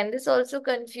 Can this also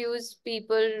confuse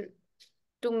people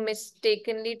to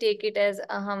mistakenly take it as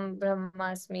Aham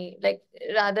Brahmasmi? Like,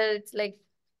 rather, it's like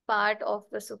part of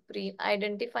the Supreme,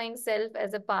 identifying self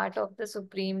as a part of the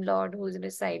Supreme Lord who is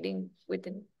residing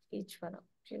within each one of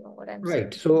you know what I'm saying?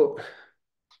 Right. So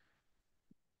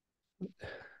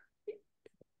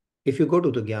if you go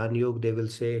to the Gyan Yoga, they will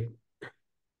say,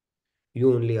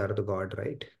 you only are the God,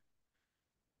 right?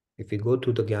 If you go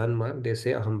to the Gyan Marg, they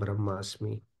say, Aham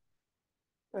Brahmasmi.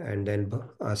 And then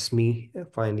Asmi,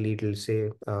 finally, it will say,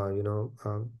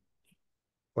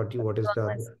 what is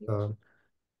the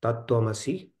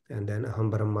Tattvamasi, and then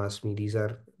Aham Brahmasmi. These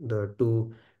are the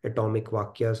 2 atomic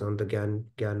vakyas on the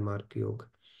Gyan Marg Yoga.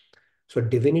 So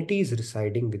divinity is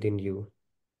residing within you.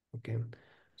 Okay.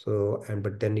 So,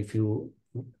 but then if you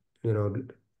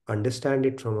understand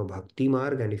it from a bhakti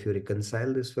marg, and if you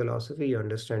reconcile this philosophy, you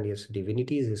understand, yes,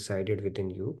 divinity is resided within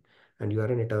you, and you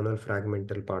are an eternal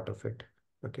fragmental part of it.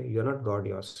 Okay, you're not God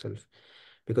yourself.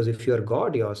 Because if you're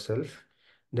God yourself,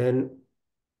 then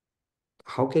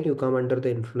how can you come under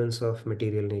the influence of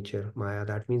material nature, Maya?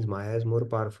 That means Maya is more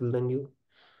powerful than you.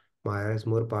 Maya is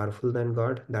more powerful than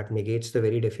God. That negates the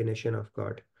very definition of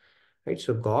God, right?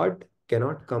 So God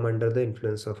cannot come under the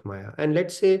influence of Maya. And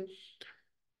let's say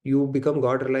you become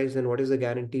God realized, then what is the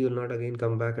guarantee you'll not again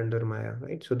come back under Maya,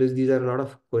 right? So these are a lot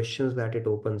of questions that it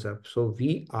opens up. So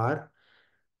we are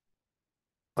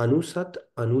Anusat,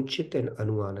 Anuchit, and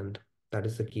Anuanand. That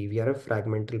is the key. We are a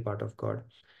fragmental part of God.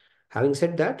 Having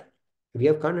said that, we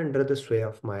have come under the sway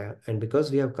of Maya. And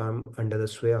because we have come under the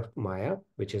sway of Maya,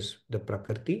 which is the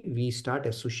Prakriti, we start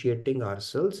associating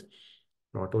ourselves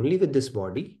not only with this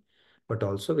body, but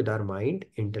also with our mind,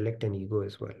 intellect, and ego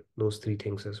as well. Those three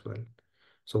things as well.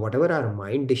 So whatever our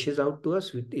mind dishes out to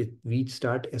us, we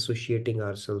start associating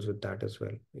ourselves with that as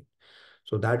well.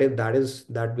 So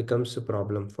that becomes a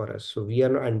problem for us. So we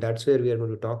are, and that's where we are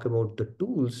going to talk about the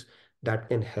tools that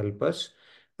can help us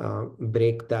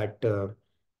break that, uh,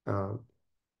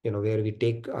 where we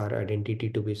take our identity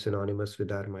to be synonymous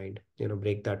with our mind,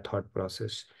 break that thought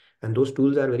process. And those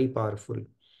tools are very powerful.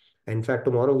 In fact,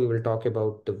 tomorrow we will talk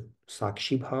about the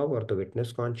Sakshi Bhav or the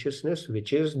witness consciousness,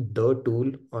 which is the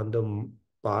tool on the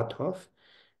path of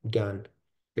Gyan.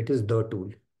 It is the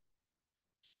tool.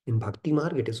 In Bhakti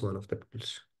Marg, it is one of the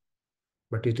tools.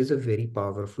 But it is a very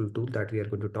powerful tool that we are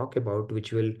going to talk about,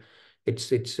 which will,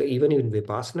 it's even in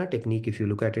Vipassana technique, if you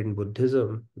look at it in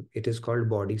Buddhism, it is called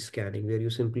body scanning, where you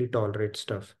simply tolerate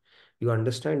stuff. You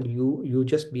understand, you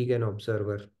just be an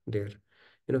observer there.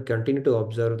 Continue to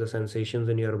observe the sensations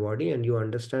in your body, and you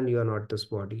understand you are not this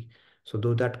body. So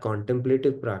though that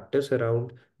contemplative practice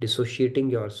around dissociating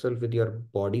yourself with your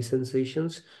body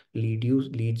sensations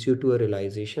leads you to a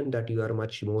realization that you are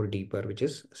much more deeper, which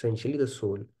is essentially the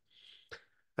soul.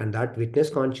 And that witness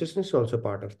consciousness is also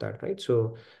part of that, right?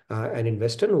 So and in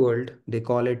Western world they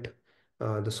call it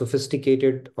the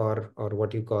sophisticated, or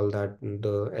what you call that,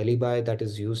 the alibi that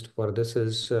is used for this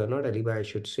is not alibi, I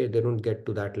should say. They don't get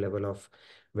to that level of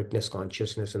witness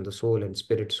consciousness in the soul and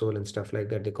spirit soul and stuff like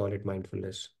that. They call it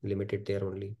mindfulness, limited there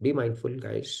only. Be mindful,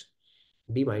 guys.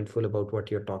 Be mindful about what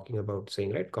you're talking about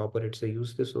saying, right? Corporates, they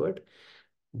use this word.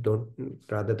 Don't,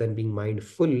 rather than being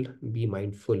mindful, be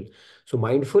mindful. So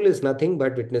mindful is nothing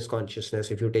but witness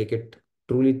consciousness. If you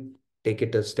truly take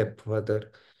it a step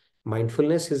further,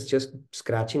 mindfulness is just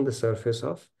scratching the surface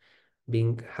of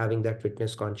having that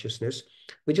witness consciousness,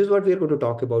 which is what we are going to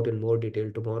talk about in more detail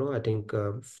tomorrow. I think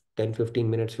 10-15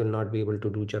 minutes will not be able to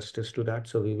do justice to that,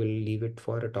 so we will leave it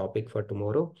for a topic for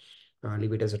tomorrow.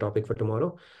 Leave it as a topic for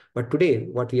tomorrow. But today,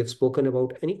 what we have spoken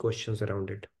about, any questions around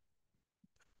it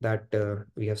that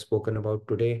we have spoken about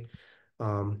today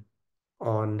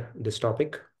on this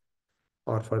topic,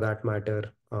 or for that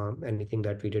matter, anything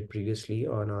that we did previously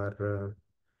on our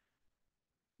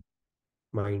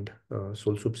mind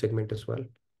soul soup segment as well?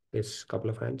 Yes, couple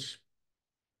of hands.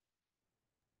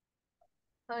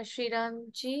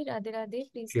 Shriram ji, Radhe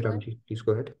Radhe, please go ahead. Shriram ji, please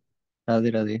go ahead.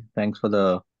 Radhe Radhe. Thanks for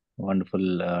the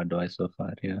wonderful advice so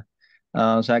far. Yeah.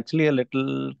 So actually, a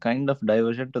little kind of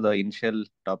diversion to the initial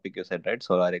topic you said, right?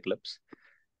 Solar eclipse.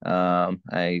 I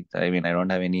mean, I don't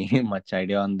have any much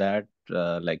idea on that.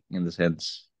 Like in the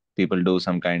sense, people do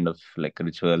some kind of like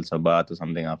rituals or bath or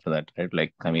something after that, right?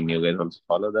 Like, I mean, you guys also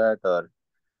follow that, or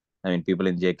I mean, people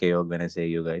in JK Yoga, when I say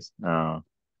you guys,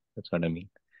 that's what I mean.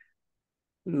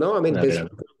 No, I mean, Radhe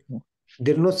Radhe.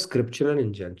 there are no scriptural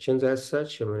injunctions as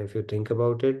such. I mean, if you think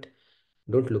about it,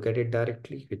 don't look at it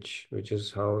directly, which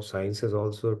is how science has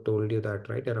also told you that,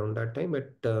 right, around that time.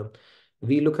 But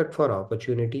we look at for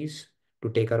opportunities to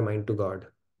take our mind to God.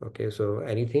 Okay, so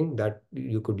anything that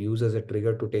you could use as a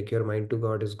trigger to take your mind to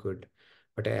God is good.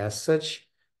 But as such,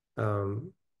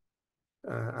 um,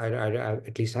 I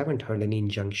at least haven't heard any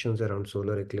injunctions around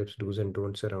solar eclipse, do's and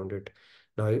don'ts around it.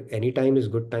 Now, any time is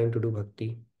good time to do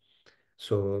bhakti.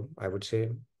 So I would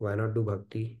say, why not do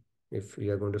bhakti if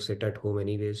you are going to sit at home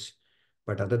anyways?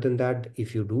 But other than that,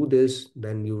 if you do this,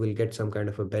 then you will get some kind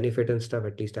of a benefit and stuff.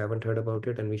 At least I haven't heard about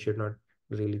it, and we should not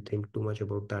really think too much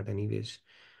about that anyways.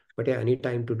 But yeah, any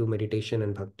time to do meditation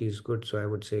and bhakti is good. So I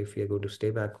would say if you're going to stay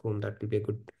back home, that will be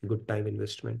a good time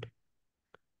investment.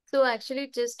 So actually,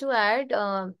 just to add,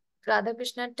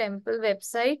 Radhakrishna Temple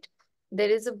website, there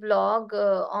is a blog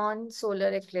on solar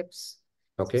eclipse.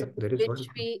 Okay, So there is one.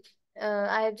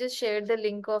 I have just shared the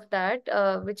link of that,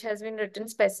 which has been written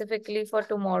specifically for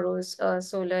tomorrow's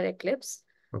solar eclipse.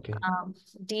 Okay.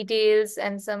 Details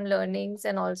and some learnings,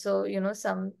 and also,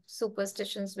 some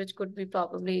superstitions which could be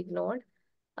probably ignored.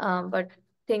 But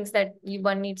things that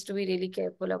one needs to be really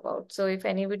careful about. So if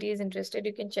anybody is interested,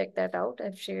 you can check that out.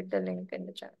 I've shared the link in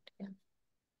the chat. Yeah.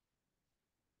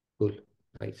 Cool.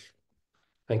 Nice.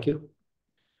 Thank you.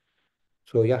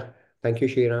 So yeah, thank you,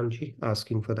 Shriramji,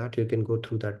 asking for that. You can go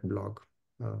through that blog.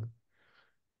 But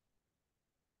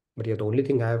yeah, the only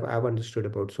thing I've understood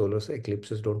about solar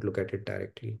eclipses, don't look at it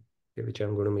directly, which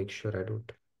I'm going to make sure I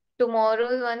don't.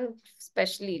 Tomorrow one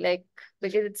especially, like,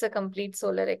 because it's a complete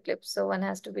solar eclipse, so one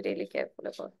has to be really careful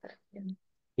about that. Yeah.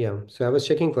 Yeah, so I was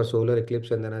checking for solar eclipse,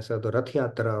 and then I saw the Rath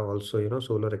Yatra also,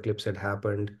 solar eclipse had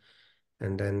happened.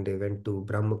 And then they went to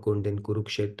Brahmakund in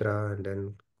Kurukshetra, and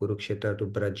then Kurukshetra to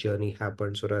Braj journey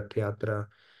happened. So Rath Yatra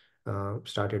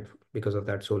started because of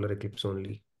that solar eclipse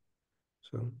only.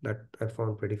 So that I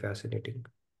found pretty fascinating.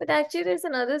 But actually, there's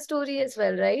another story as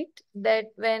well, right?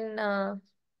 That when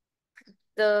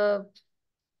the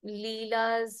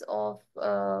Leelas of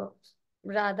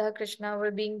Radha Krishna were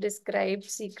being described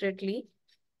secretly,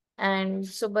 and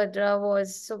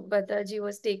Subhadraji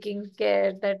was taking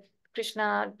care that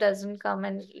Krishna doesn't come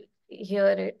and hear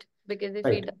it, because if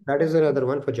he Right. does, That is another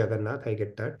one for Jagannath. I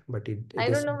get that. But I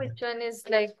this don't know which one is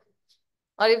like,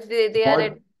 or if they are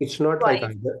at God, it's not like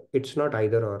twice. either. It's not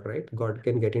either or, right? God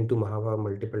can get into Mahava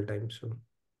multiple times. So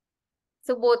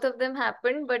So both of them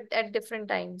happened, but at different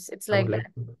times. It's I would like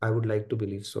like that. I would like to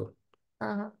believe so.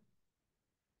 Uh-huh.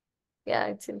 Yeah,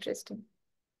 it's interesting.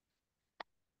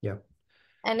 Yeah.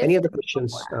 And Any if other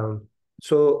questions?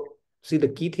 So see, the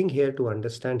key thing here to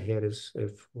understand here is,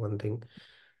 if one thing,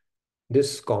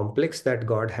 this complex that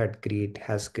God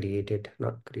has created,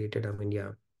 not created, I mean,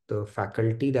 yeah, the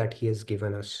faculty that He has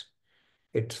given us,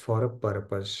 it's for a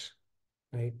purpose,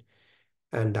 right?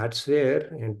 And that's where,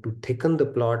 and to thicken the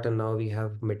plot, and now we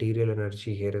have material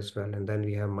energy here as well, and then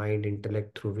we have mind,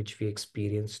 intellect through which we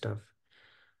experience stuff.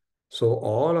 So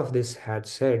all of this had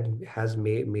said has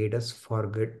made us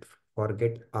forget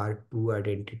our true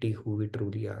identity, who we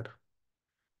truly are,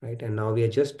 right? And now we are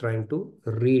just trying to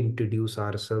reintroduce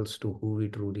ourselves to who we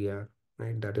truly are,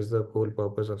 right? That is the whole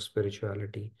purpose of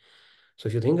spirituality. So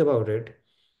if you think about it,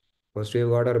 first we have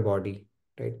got our body,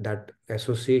 right? That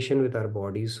association with our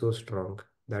body is so strong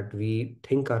that we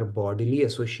think our bodily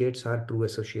associates are true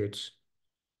associates,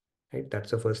 right?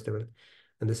 That's the first level.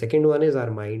 And the second one is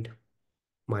our mind.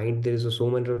 Mind, there is so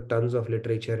many tons of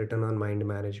literature written on mind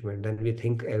management. Then we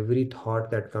think every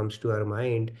thought that comes to our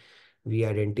mind, we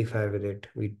identify with it,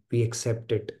 we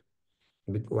accept it.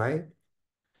 Why?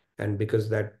 And because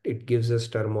that it gives us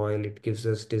turmoil, it gives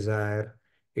us desire,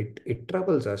 it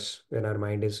troubles us when our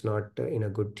mind is not in a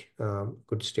good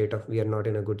state of, we are not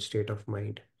in a good state of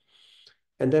mind.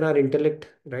 And then our intellect,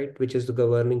 right, which is the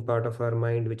governing part of our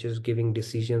mind, which is giving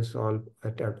decisions all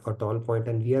at all point,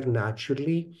 and we are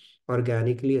naturally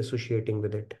organically associating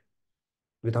with it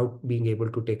without being able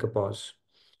to take a pause.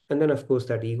 And then, of course,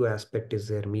 that ego aspect is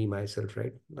there, me, myself,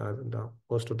 right?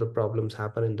 Most of the problems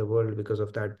happen in the world because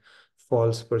of that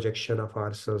false projection of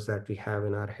ourselves that we have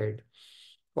in our head.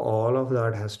 All of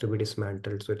that has to be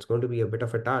dismantled. So it's going to be a bit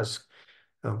of a task.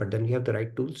 But then we have the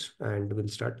right tools, and we'll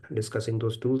start discussing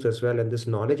those tools as well. And this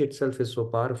knowledge itself is so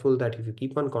powerful that if you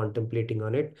keep on contemplating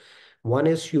on it, one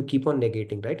is you keep on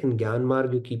negating, right? In Gyan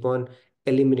Marg, you keep on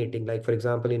eliminating. Like, for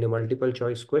example, in a multiple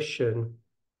choice question,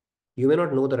 you may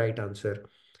not know the right answer,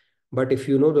 but if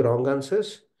you know the wrong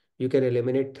answers, you can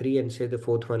eliminate three and say the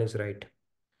fourth one is right.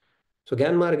 So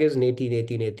Gyan is neti,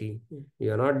 neti, neti.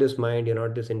 You're not this mind, you're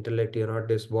not this intellect, you're not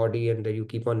this body, and then you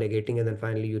keep on negating, and then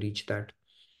finally you reach that.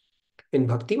 In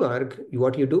Bhakti Marg,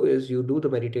 what you do is you do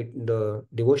the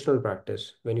devotional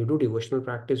practice. When you do devotional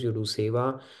practice, you do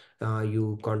seva,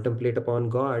 you contemplate upon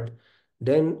God,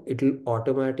 then it will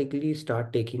automatically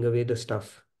start taking away the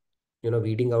stuff,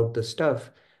 weeding out the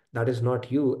stuff that is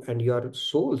not you, and your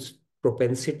soul's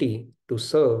propensity to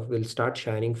serve will start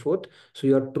shining forth. So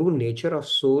your true nature of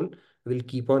soul will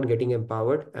keep on getting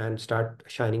empowered and start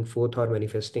shining forth or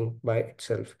manifesting by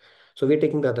itself. So we're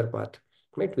taking the other path,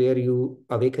 right, where you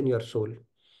awaken your soul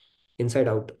inside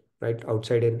out, right?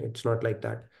 Outside in, it's not like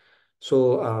that.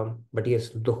 So, but yes,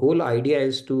 the whole idea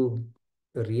is to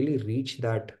really reach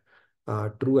that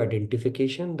true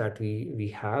identification that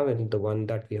we have, and the one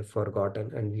that we have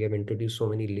forgotten, and we have introduced so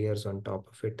many layers on top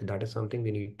of it. That is something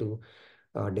we need to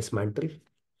dismantle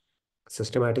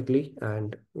systematically,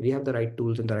 and we have the right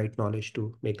tools and the right knowledge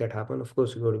to make that happen. Of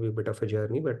course, it's going to be a bit of a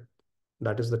journey, but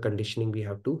that is the conditioning we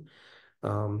have to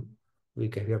um,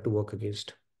 we have to work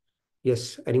against.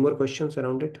 Yes. Any more questions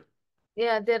around it?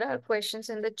 Yeah, there are questions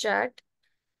in the chat.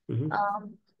 Mhm.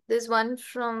 There's one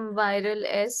from Viral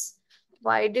S.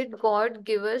 Why did God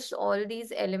give us all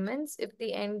these elements if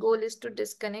the end goal is to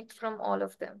disconnect from all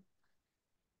of them?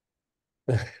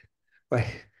 Why?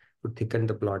 To thicken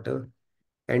the plotter.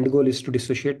 End goal is to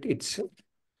dissociate.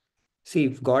 See,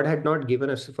 if God had not given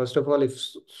us, first of all, if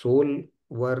soul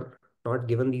were not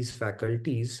given these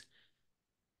faculties,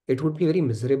 it would be a very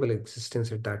miserable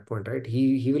existence at that point, right?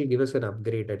 He will give us an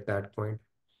upgrade at that point.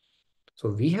 So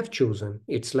we have chosen.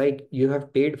 It's like you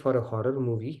have paid for a horror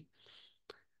movie,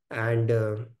 and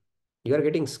you are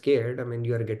getting scared. I mean,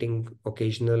 you are getting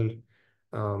occasional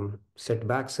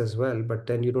setbacks as well, but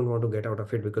then you don't want to get out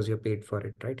of it because you paid for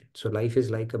it, right? So life is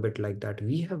like a bit like that.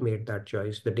 We have made that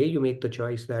choice. The day you make the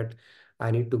choice that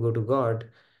I need to go to God,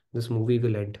 this movie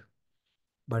will end.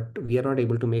 But we are not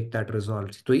able to make that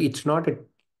resolve. So it's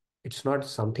not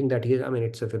something that he, I mean,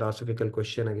 it's a philosophical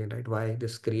question again, right? Why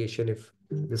this creation if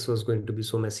this was going to be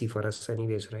so messy for us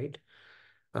anyways, right?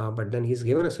 But then he's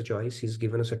given us a choice, he's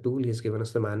given us a tool, he's given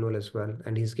us the manual as well,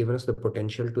 and he's given us the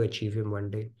potential to achieve him one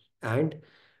day. And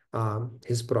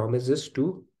his promise is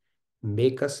to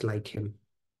make us like him.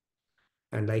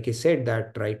 And like I said,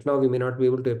 that right now we may not be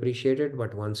able to appreciate it,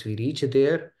 but once we reach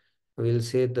there, we'll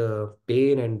say the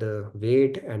pain and the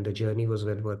wait and the journey was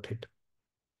well worth it.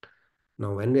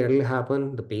 Now, when it will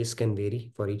happen, the pace can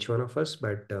vary for each one of us,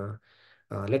 but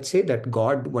let's say that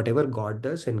God, whatever God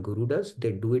does and Guru does,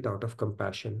 they do it out of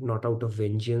compassion, not out of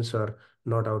vengeance or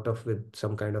not out of with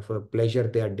some kind of a pleasure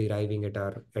they are deriving at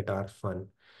our fun.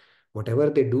 Whatever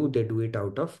they do it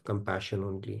out of compassion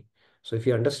only. So if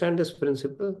you understand this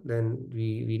principle, then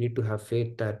we need to have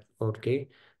faith that okay,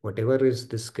 whatever is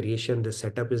this creation, the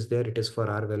setup is there, it is for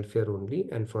our welfare only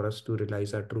and for us to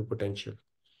realize our true potential.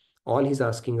 All he's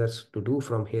asking us to do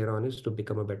from here on is to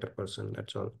become a better person.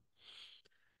 That's all.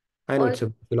 I know it's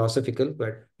a philosophical,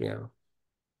 but yeah.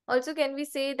 Also, can we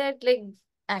say that, like,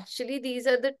 actually these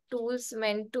are the tools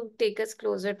meant to take us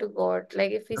closer to God?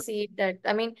 Like, if we see it that,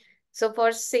 I mean, so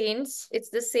for saints, it's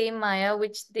the same Maya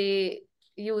which they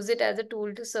use it as a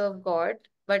tool to serve God,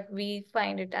 but we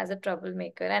find it as a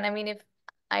troublemaker. And I mean, if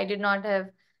I did not have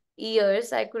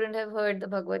ears, I couldn't have heard the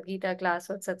Bhagavad Gita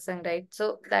class or satsang, right?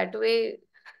 So that way,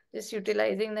 just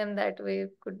utilizing them that way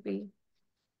could be.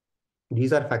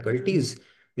 These are faculties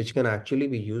which can actually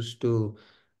be used to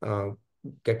uh,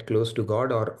 get close to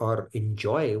God or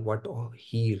enjoy what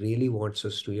he really wants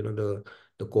us to,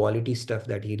 the quality stuff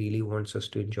that he really wants us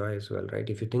to enjoy as well, right?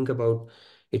 If you think about,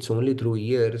 it's only through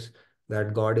ears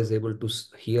that God is able to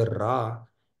hear Ra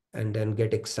and then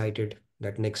get excited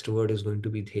that next word is going to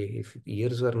be The. If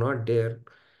ears were not there,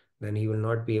 then he will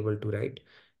not be able to write.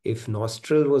 If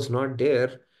nostril was not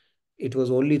there, it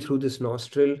was only through this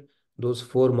nostril, those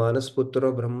four Manas Putra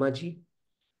of Brahmaji,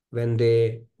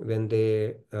 that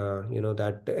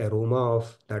aroma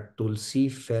of that tulsi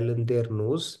fell in their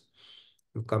nose,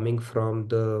 coming from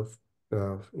the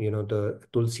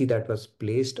tulsi that was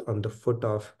placed on the foot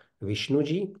of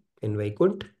Vishnuji in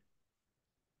Vaikunt.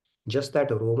 Just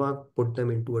that aroma put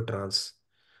them into a trance.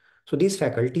 So these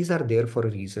faculties are there for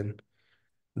a reason.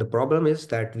 The problem is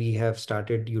that we have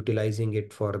started utilizing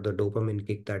it for the dopamine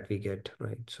kick that we get,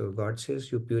 right? So God says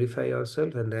you purify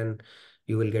yourself and then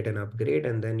you will get an upgrade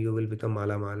and then you will become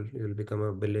malamal, you will become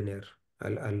a billionaire.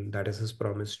 That is his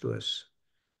promise to us.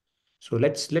 So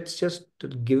let's just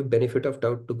give benefit of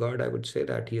doubt to God. I would say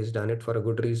that he has done it for a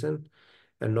good reason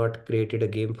and not created a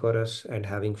game for us and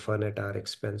having fun at our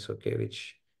expense, okay,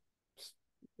 which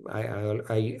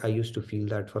I used to feel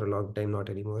that for a long time, not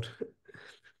anymore.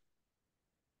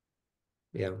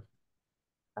 Yeah.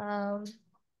 Um,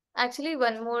 Actually,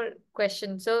 one more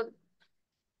question. So,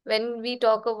 when we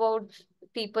talk about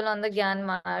people on the Gyan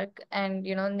mark and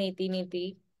neti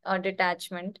neti or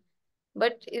detachment,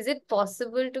 but is it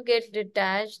possible to get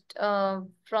detached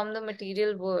from the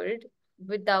material world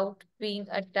without being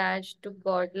attached to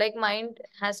God? Like, mind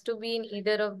has to be in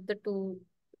either of the two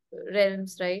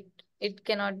realms, right? It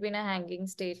cannot be in a hanging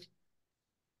state.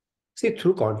 See,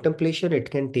 through contemplation, it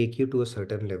can take you to a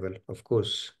certain level. Of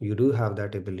course, you do have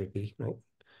that ability, right?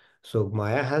 So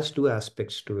Maya has two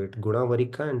aspects to it, Guna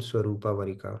Varika and Swarupa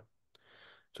Varika.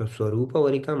 So Swarupa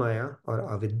Varika Maya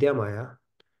or Avidya Maya,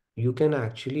 you can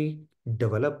actually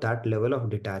develop that level of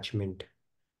detachment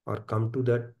or come to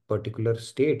that particular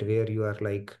state where you are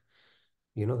like,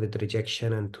 with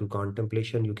rejection and through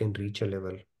contemplation, you can reach a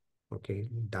level. Okay,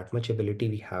 that much ability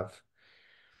we have.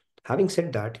 Having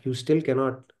said that, you still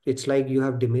cannot, it's like you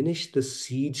have diminished the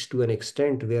seeds to an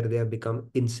extent where they have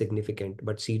become insignificant,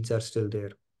 but seeds are still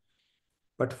there.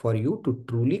 But for you to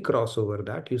truly cross over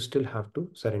that, you still have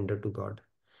to surrender to God.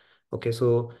 Okay,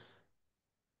 so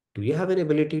do you have an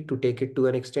ability to take it to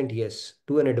an extent? Yes,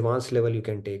 to an advanced level you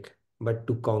can take, but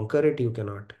to conquer it, you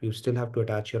cannot. You still have to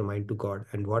attach your mind to God.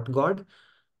 And what God?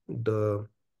 The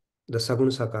the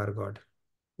Sagun Sakar God.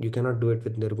 You cannot do it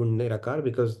with Nirgun Nirakar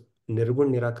because Nirgun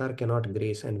Nirakar cannot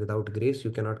grace, and without grace,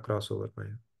 you cannot cross over Maya.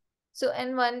 So,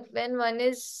 and when one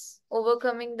is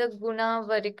overcoming the guna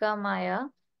varika maya,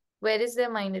 where is their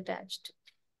mind attached?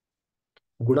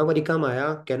 Gunavarika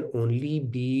Maya can only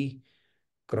be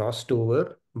crossed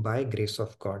over by grace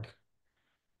of God.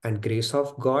 And grace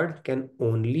of God can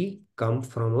only come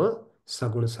from a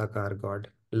Saguna Sakar God.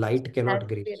 Light cannot Has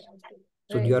to be grace. attached.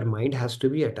 So Right. your mind has to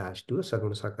be attached to a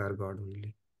Saguna Sakar God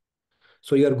only.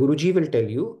 So your Guruji will tell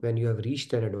you when you have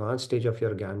reached an advanced stage of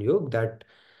your Gyan Yoga that,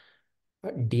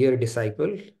 dear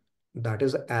disciple, that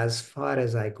is as far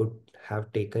as I could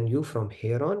have taken you. From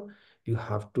here on, you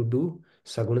have to do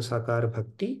Saguna Sakar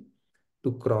Bhakti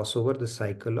to cross over the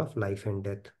cycle of life and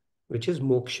death, which is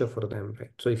moksha for them, right?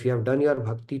 So if you have done your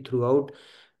bhakti throughout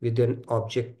with an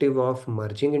objective of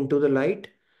merging into the light,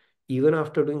 even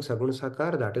after doing Saguna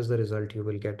Sakar, that is the result you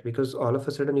will get, because all of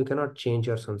a sudden you cannot change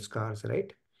your sanskars,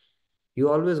 right? You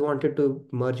always wanted to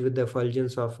merge with the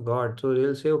effulgence of God. So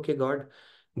they'll say, okay, God,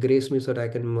 grace me so that I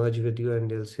can merge with you. And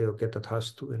they'll say, okay,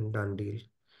 tathastu, and done deal.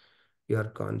 You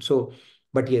are gone. So,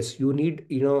 but yes, you need,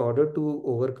 in order to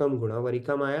overcome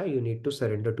Gunavarika Maya, you need to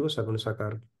surrender to a Saguna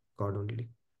Sakar God only.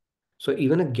 So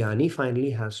even a Jnani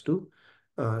finally has to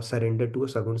surrender to a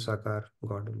Saguna Sakar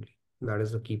God only. That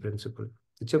is the key principle.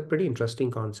 It's a pretty interesting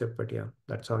concept, but yeah,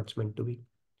 that's how it's meant to be.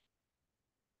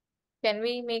 Shall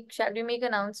we make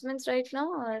announcements right now,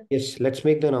 or? Yes, let's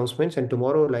make the announcements. And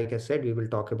tomorrow, like I said, we will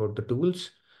talk about the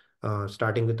tools,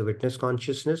 starting with the witness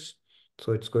consciousness.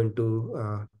 So it's going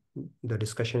to, the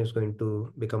discussion is going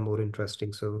to become more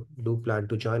interesting. So do plan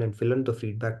to join and fill in the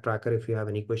feedback tracker if you have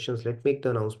any questions. Let's make the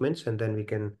announcements and then we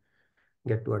can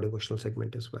get to our devotional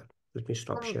segment as well. Let me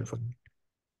stop share for me.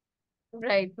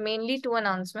 Right, mainly two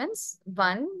announcements.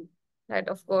 One, that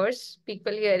of course,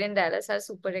 people here in Dallas are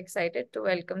super excited to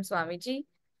welcome Swamiji.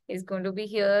 He's going to be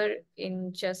here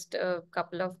in just a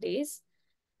couple of days,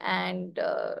 and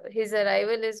his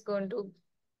arrival is going to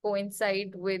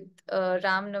coincide with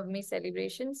Ram Navami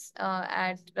celebrations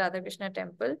at Radhakrishna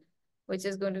Temple, which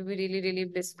is going to be really, really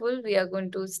blissful. We are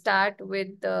going to start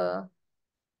with the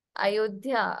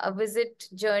Ayodhya, a visit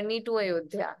journey to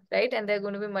Ayodhya, right? And there are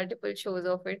going to be multiple shows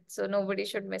of it, so nobody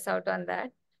should miss out on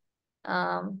that.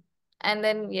 And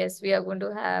then yes, we are going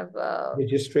to have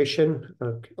Registration.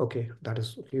 Okay, that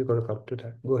is, you're going to come to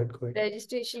that. Go ahead, go ahead.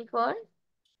 registration for.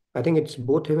 I think it's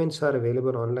both events are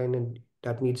available online and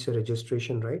that needs a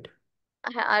registration, right?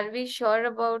 Are we sure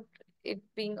about it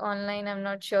being online? I'm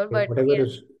not sure, Yeah, but whatever yeah,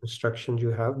 instructions you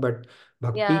have, but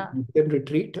Bhakti yeah, Kirtan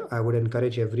Retreat, I would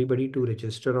encourage everybody to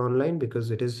register online because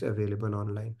it is available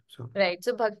online. So right.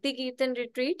 So Bhakti Kirtan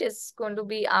retreat is going to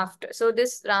be after. So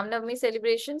this Ram Navami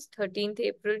celebrations, 13th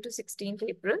April to 16th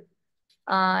April.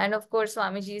 And of course,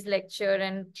 Swamiji's lecture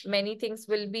and many things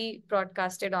will be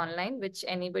broadcasted online, which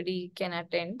anybody can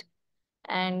attend.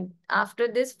 And after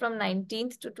this, from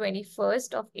 19th to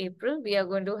 21st of April, we are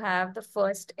going to have the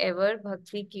first ever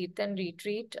Bhakti Kirtan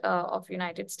retreat of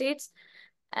United States.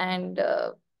 And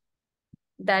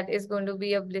that is going to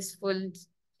be a blissful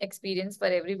experience for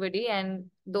everybody. And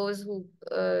those who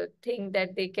think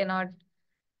that they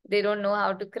don't know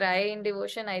how to cry in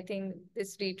devotion, I think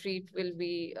this retreat will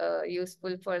be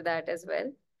useful for that as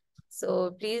well.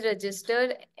 So please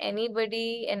register.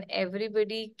 Anybody and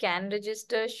everybody can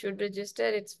register, should register.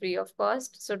 It's free of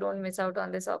cost. So don't miss out on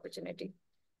this opportunity.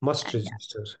 must And yeah,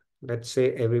 register. Let's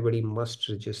say everybody must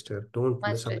register. Don't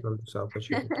miss must out on this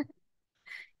opportunity.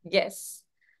 yes.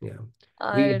 Yeah. We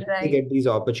All exactly right. get these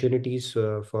opportunities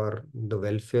for the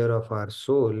welfare of our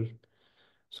soul.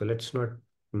 So let's not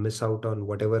miss out on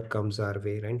whatever comes our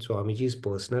way, right? So Swamiji's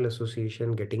personal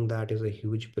association, getting that is a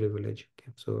huge privilege.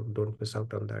 Okay? So don't miss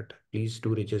out on that. Please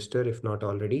do register if not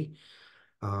already.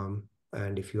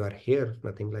 And if you are here,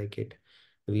 nothing like it.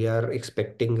 We are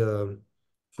expecting a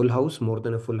full house, more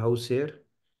than a full house here.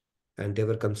 And there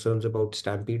were concerns about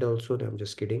Stampede also. I'm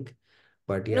just kidding.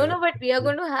 But No, yeah, no, but we are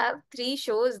going to have three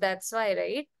shows. That's why,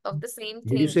 right? Of the same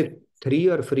did you thing. say three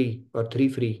or free or three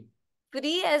free?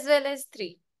 Free as well as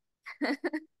three.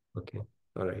 Okay.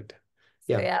 All right.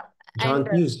 So Yeah. yeah. And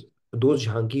Jhankis, those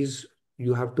jhankis,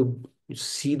 you have to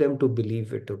see them to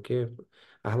believe it. Okay.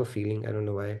 I have a feeling, I don't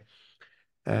know why.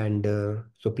 And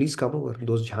so please come over.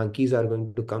 Those jhankis are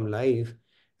going to come live,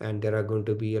 and there are going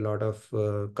to be a lot of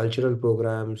cultural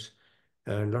programs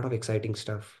and a lot of exciting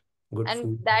stuff. Good and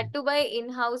food. that too by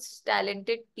in-house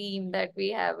talented team that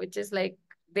we have, which is like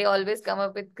they always come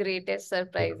up with greatest Yeah.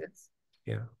 surprises.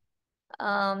 Yeah.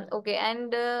 Okay,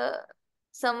 and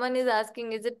someone is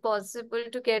asking, is it possible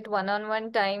to get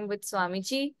one-on-one time with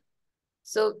Swamiji?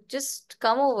 So just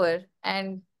come over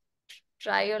and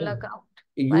try your Yeah. luck out.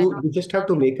 Why You not? you just have Love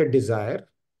to it. make a desire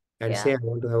and say, Yeah. I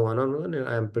want to have one-on-one, and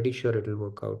I'm pretty sure it will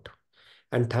work out.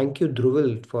 And thank you,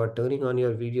 Dhruval, for turning on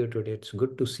your video today. It's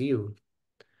good to see you.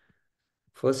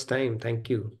 First time, thank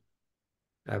you.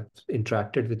 I've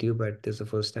interacted with you, but this is the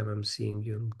first time I'm seeing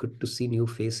you. Good to see new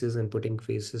faces and putting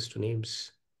faces to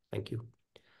names. Thank you.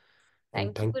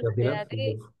 And Thank you, thank you, Radhe Abhinav.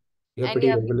 Radhe. You're And pretty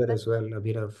yeah, regular as well,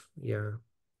 Abhinav. Yeah.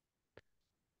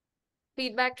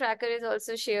 feedback tracker is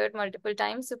also shared multiple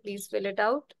times, so please fill it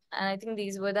out. And I think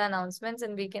these were the announcements,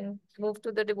 and we can move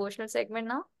to the devotional segment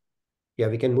now. Yeah,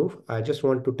 we can move. I just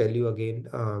want to tell you again,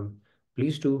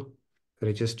 please do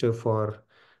register for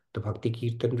the Bhakti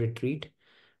Kirtan retreat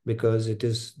because it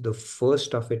is the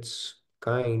first of its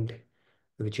kind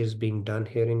which is being done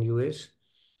here in US.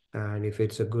 And if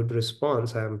it's a good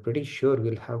response, I'm pretty sure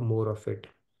we'll have more of it.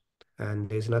 And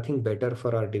there's nothing better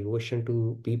for our devotion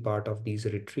to be part of these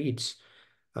retreats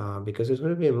because it's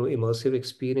going to be an immersive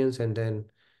experience. And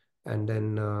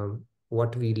then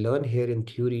what we learn here in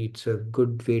theory, it's a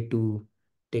good way to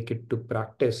take it to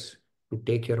practice, to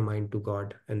take your mind to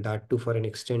God, and that too for an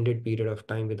extended period of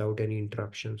time without any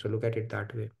interruption. So look at it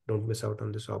that way. Don't miss out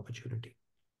on this opportunity.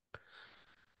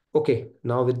 Okay,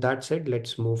 now with that said,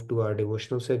 let's move to our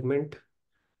devotional segment.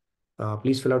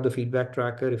 Please fill out the feedback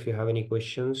tracker if you have any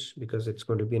questions, because it's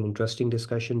going to be an interesting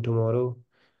discussion tomorrow.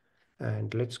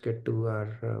 And let's get to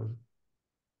our.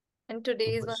 And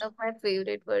today is one of my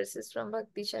favorite verses from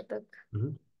Bhakti Shatak.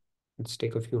 Let's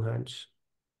take a few hands.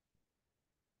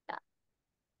 Yeah.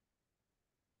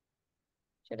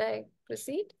 Should I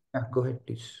proceed? Yeah, go ahead,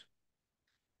 please.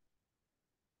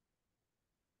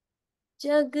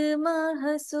 जग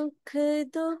मह सुख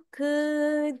दुख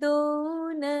दो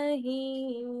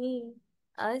नहीं,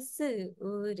 अस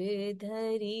उर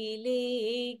धरि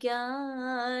ले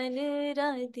ज्ञान,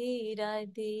 राधे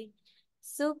राधे।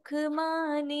 सुख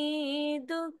माने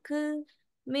दुख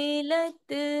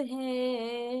मिलत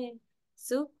है,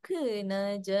 सुख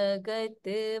न जगत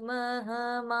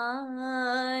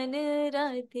महमान,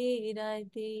 राधे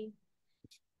राधे।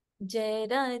 जय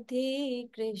Radhe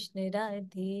Krishna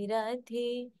Radhe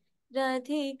Radhe,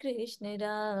 Radhe Krishna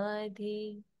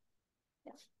Radhe.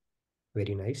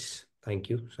 Very nice. Thank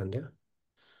you, Sandhya.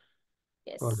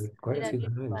 Yes. All right, quite a few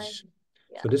Radhe Radhe. hands.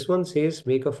 Yeah. So this one says,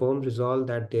 make a firm resolve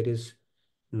that there is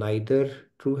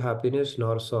neither true happiness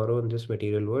nor sorrow in this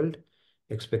material world.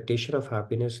 Expectation of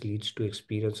happiness leads to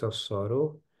experience of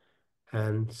sorrow.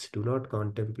 Hence, do not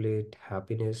contemplate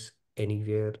happiness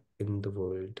anywhere in the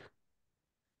world.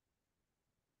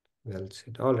 Well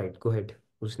said. All right, go ahead.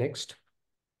 Who's next?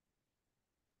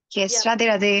 Yes, Yeah. Radhe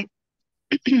Radhe.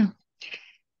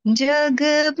 जग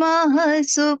मह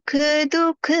सुख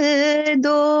दुख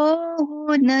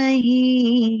दो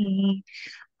नहीं,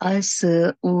 अस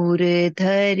उर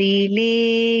धरि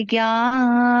ले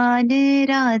ज्ञान,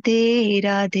 राधे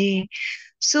राधे।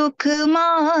 सुख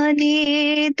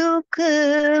माने दुख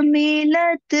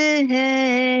मिलत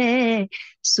है,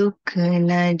 सुख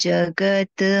न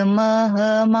जगत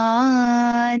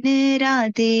महमान,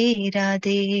 राधे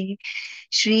राधे।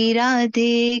 श्री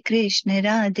राधे कृष्ण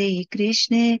राधे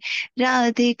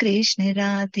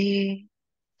राधे।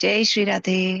 जय Shri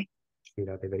Radhe. Shri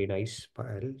Radhe, very nice.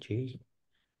 Payal ji.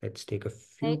 Let's take a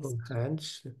few Next. more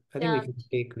hands. I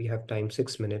think we have time,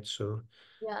 6 minutes. So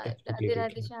Yeah. let's Radhe complete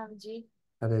Radhe it. Shyam ji.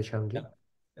 Radhe Shyam ji.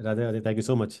 Radhe Radhe, thank you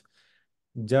so much.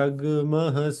 जग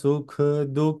मह सुख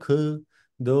दुख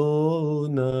दो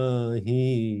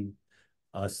नहीं,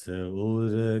 अस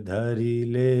उर धरि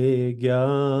ले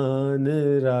ज्ञान,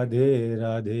 राधे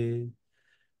राधे।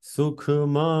 सुख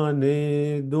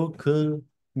माने दुख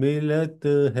मिलत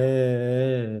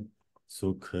है,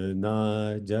 सुख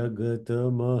ना जगत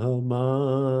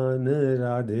महमान,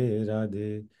 राधे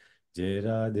राधे। जय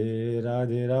Radhe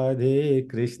Radhe Radhe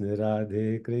Krishna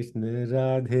Radhe Krishna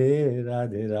Radhe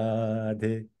Radhe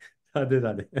Radhe Radhe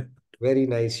Radhe. Very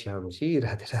nice, Shyam ji.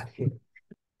 Radhe Radhe.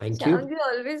 Thank you. Shyam ji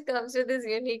always comes with his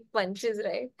unique punches,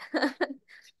 right?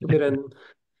 Kiran.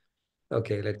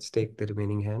 Okay, let's take the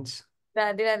remaining hands.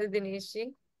 Radhe Radhe Dinesh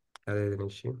ji. Radhe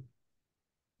Dinesh ji.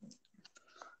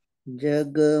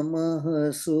 जग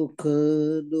मह सुख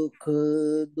दुख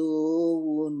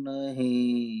दो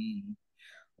नहीं,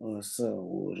 अस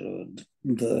उर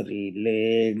धरि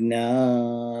ले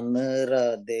ज्ञान,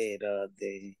 राधे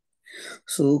राधे।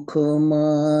 सुख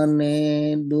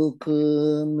माने दुख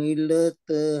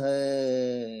मिलत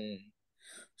है,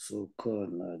 सुख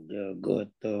न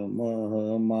जगत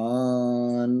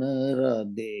महमान,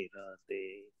 राधे राधे।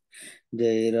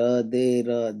 जय Radhe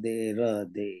Radhe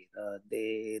Radhe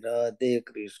Radhe Radhe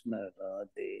Krishna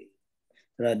Radhe,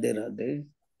 Radhe Radhe.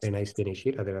 Very nice, Dinesh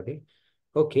ji. Radhe Radhe.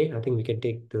 Okay, I think we can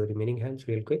take the remaining hands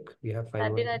real quick. We have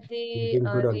 5 more. Radhe We've Radhe been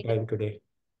good on Riya. time today.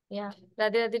 Yeah.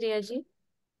 Radhe Radhe Riya ji.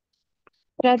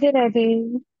 Radhe Radhe.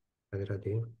 Radhe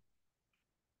Radhe.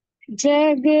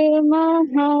 जग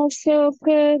महा सुख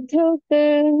दुख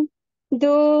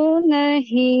दो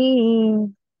नहीं,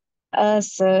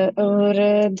 अस और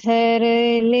धर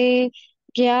ले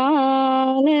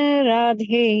ज्ञान।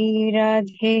 राधे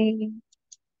राधे।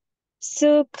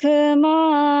 सुख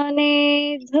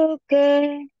माने दुख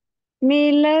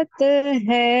मिलत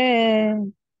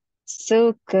है,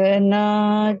 सुख ना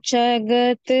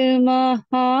जगत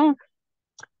महा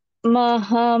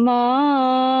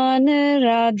महामान।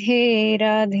 राधे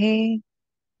राधे।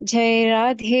 जय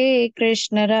Radhe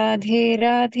Krishna Radhe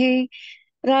Radhe,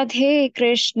 Radhe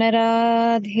Krishna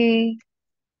Radhe.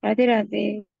 Radhe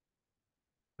Radhe.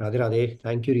 Radhe Radhe.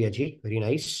 Thank you, Riya ji. Very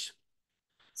nice.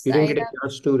 You didn't get a Saira,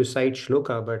 chance to recite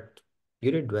shloka, but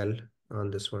you did well on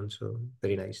this one. So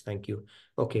very nice. Thank you.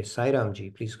 Okay, Sairam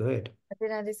ji, please go ahead. Radhe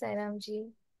Radhe Sairam ji.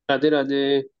 Radhe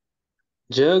Radhe.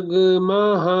 जग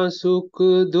महा सुख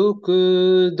दुख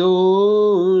दो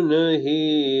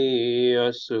नहीं,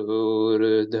 असुर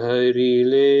धरि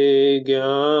ले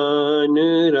ज्ञान।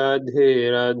 राधे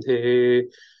राधे।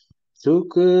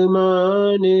 सुख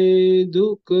माने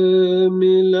दुख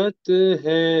मिलत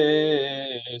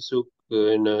है, सुख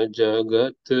न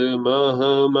जगत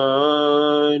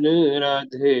महमान।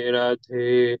 राधे राधे।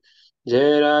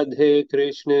 जय Radhe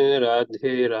Krishna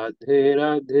Radhe Radhe,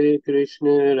 Radhe Krishna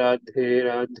Radhe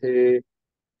Radhe.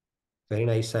 Very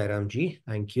nice, Sairam ji.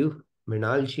 Thank you.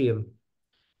 Mrinal ji,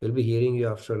 we'll be hearing you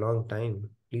after a long time.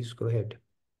 Please go ahead.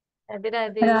 Radhe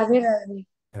Radhe. Radhe Radhe.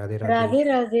 Radhe Radhe. Radhe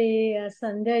Radhe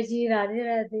Sandhya ji, Radhe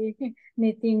Radhe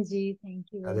Nitin ji, thank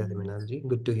you Radhe very Radhe, much. Mrinal ji.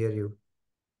 Good to hear you.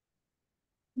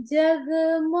 जग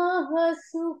मह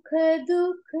सुख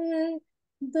दुख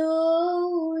दो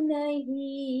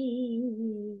नहीं,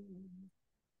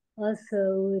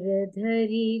 असुर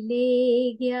धरि ले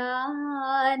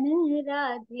ज्ञान।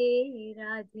 राधे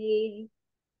राधे।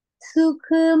 सुख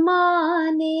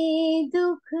माने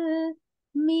दुख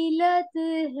मिलत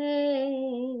है,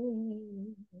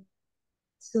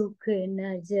 सुख न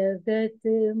जगत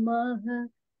मह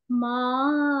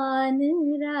मान।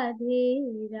 राधे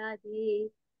राधे।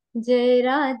 जय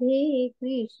Radhe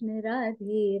Krishna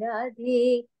Radhe Radhe,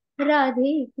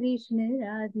 Radhe Krishna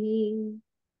Radhe.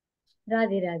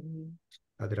 Radhe Radhe.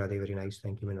 Radhe Radhe. Very nice.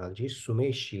 Thank you, Mrinal ji.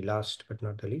 Sumesh ji, last but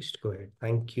not the least. Go ahead.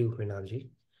 Thank you, Mrinal ji.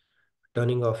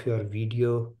 Turning off your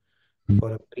video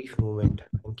for a brief moment.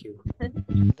 Thank you.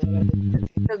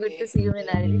 So good to see you,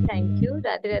 Mrinal ji. Thank you.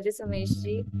 Radhe Radhe Sumesh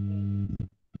ji.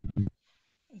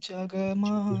 Jug Please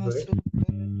महा go ahead. सुख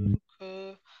दुख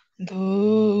दो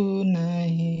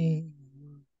नहीं,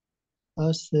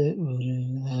 अस उर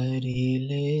हरि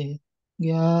ले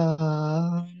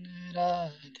ज्ञान।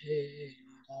 राधे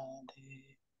राधे।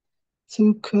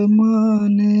 सुख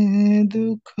माने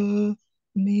दुख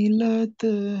मिलत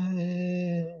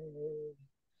है,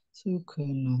 सुख न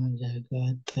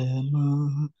जगत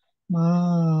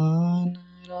मान।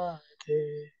 राधे।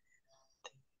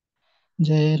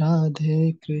 जय राधे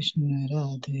कृष्ण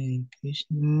राधे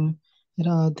कृष्ण,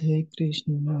 राधे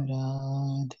कृष्ण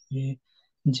राधे।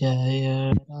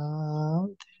 जय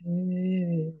राधे।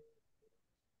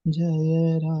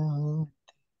 जय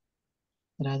Radhe.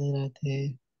 Radhe Radhe.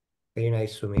 Very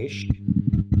nice, Sumesh.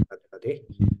 Radhe Radhe.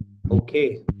 Okay,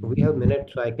 we have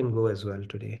minutes, so I can go as well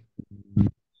today.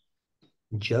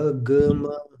 जग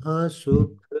महा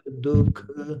सुख दुख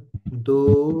दो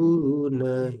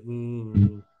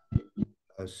नहीं,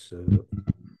 अस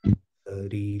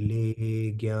हरि ले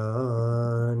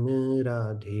ज्ञान।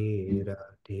 राधे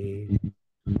राधे।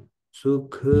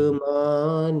 सुख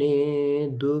माने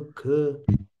दुख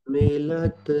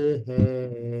मिलत है,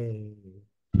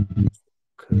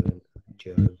 सुख न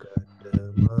जगत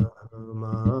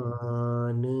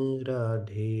महमान।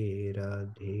 राधे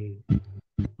राधे।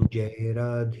 जय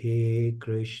Radhe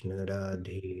Krishna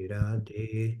Radhe Radhe,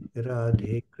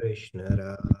 Radhe Krishna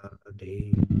Radhe.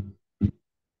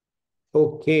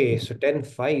 Okay, so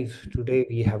 10:05 today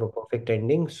we have a perfect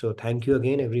ending. So thank you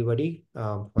again, everybody,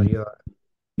 for your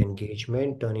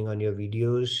engagement, turning on your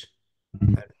videos,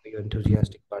 and for your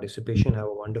enthusiastic participation. Have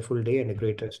a wonderful day and a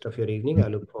great rest of your evening. I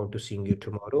look forward to seeing you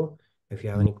tomorrow. If you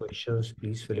have any questions,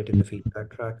 please fill it in the feedback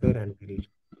tracker and we'll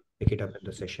pick it up in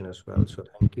the session as well. So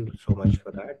thank you so much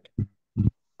for that.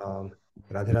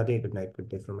 Radhe Radhe, good night, good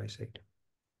day from my side.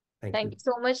 Thank Thank you. you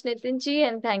so much, Nitin ji,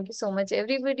 and thank you so much,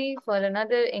 everybody, for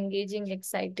another engaging,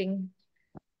 exciting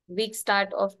week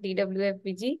start of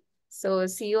DWFBG. So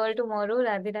see you all tomorrow.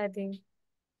 Radhe Radhe.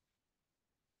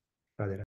 Radhe Radhe.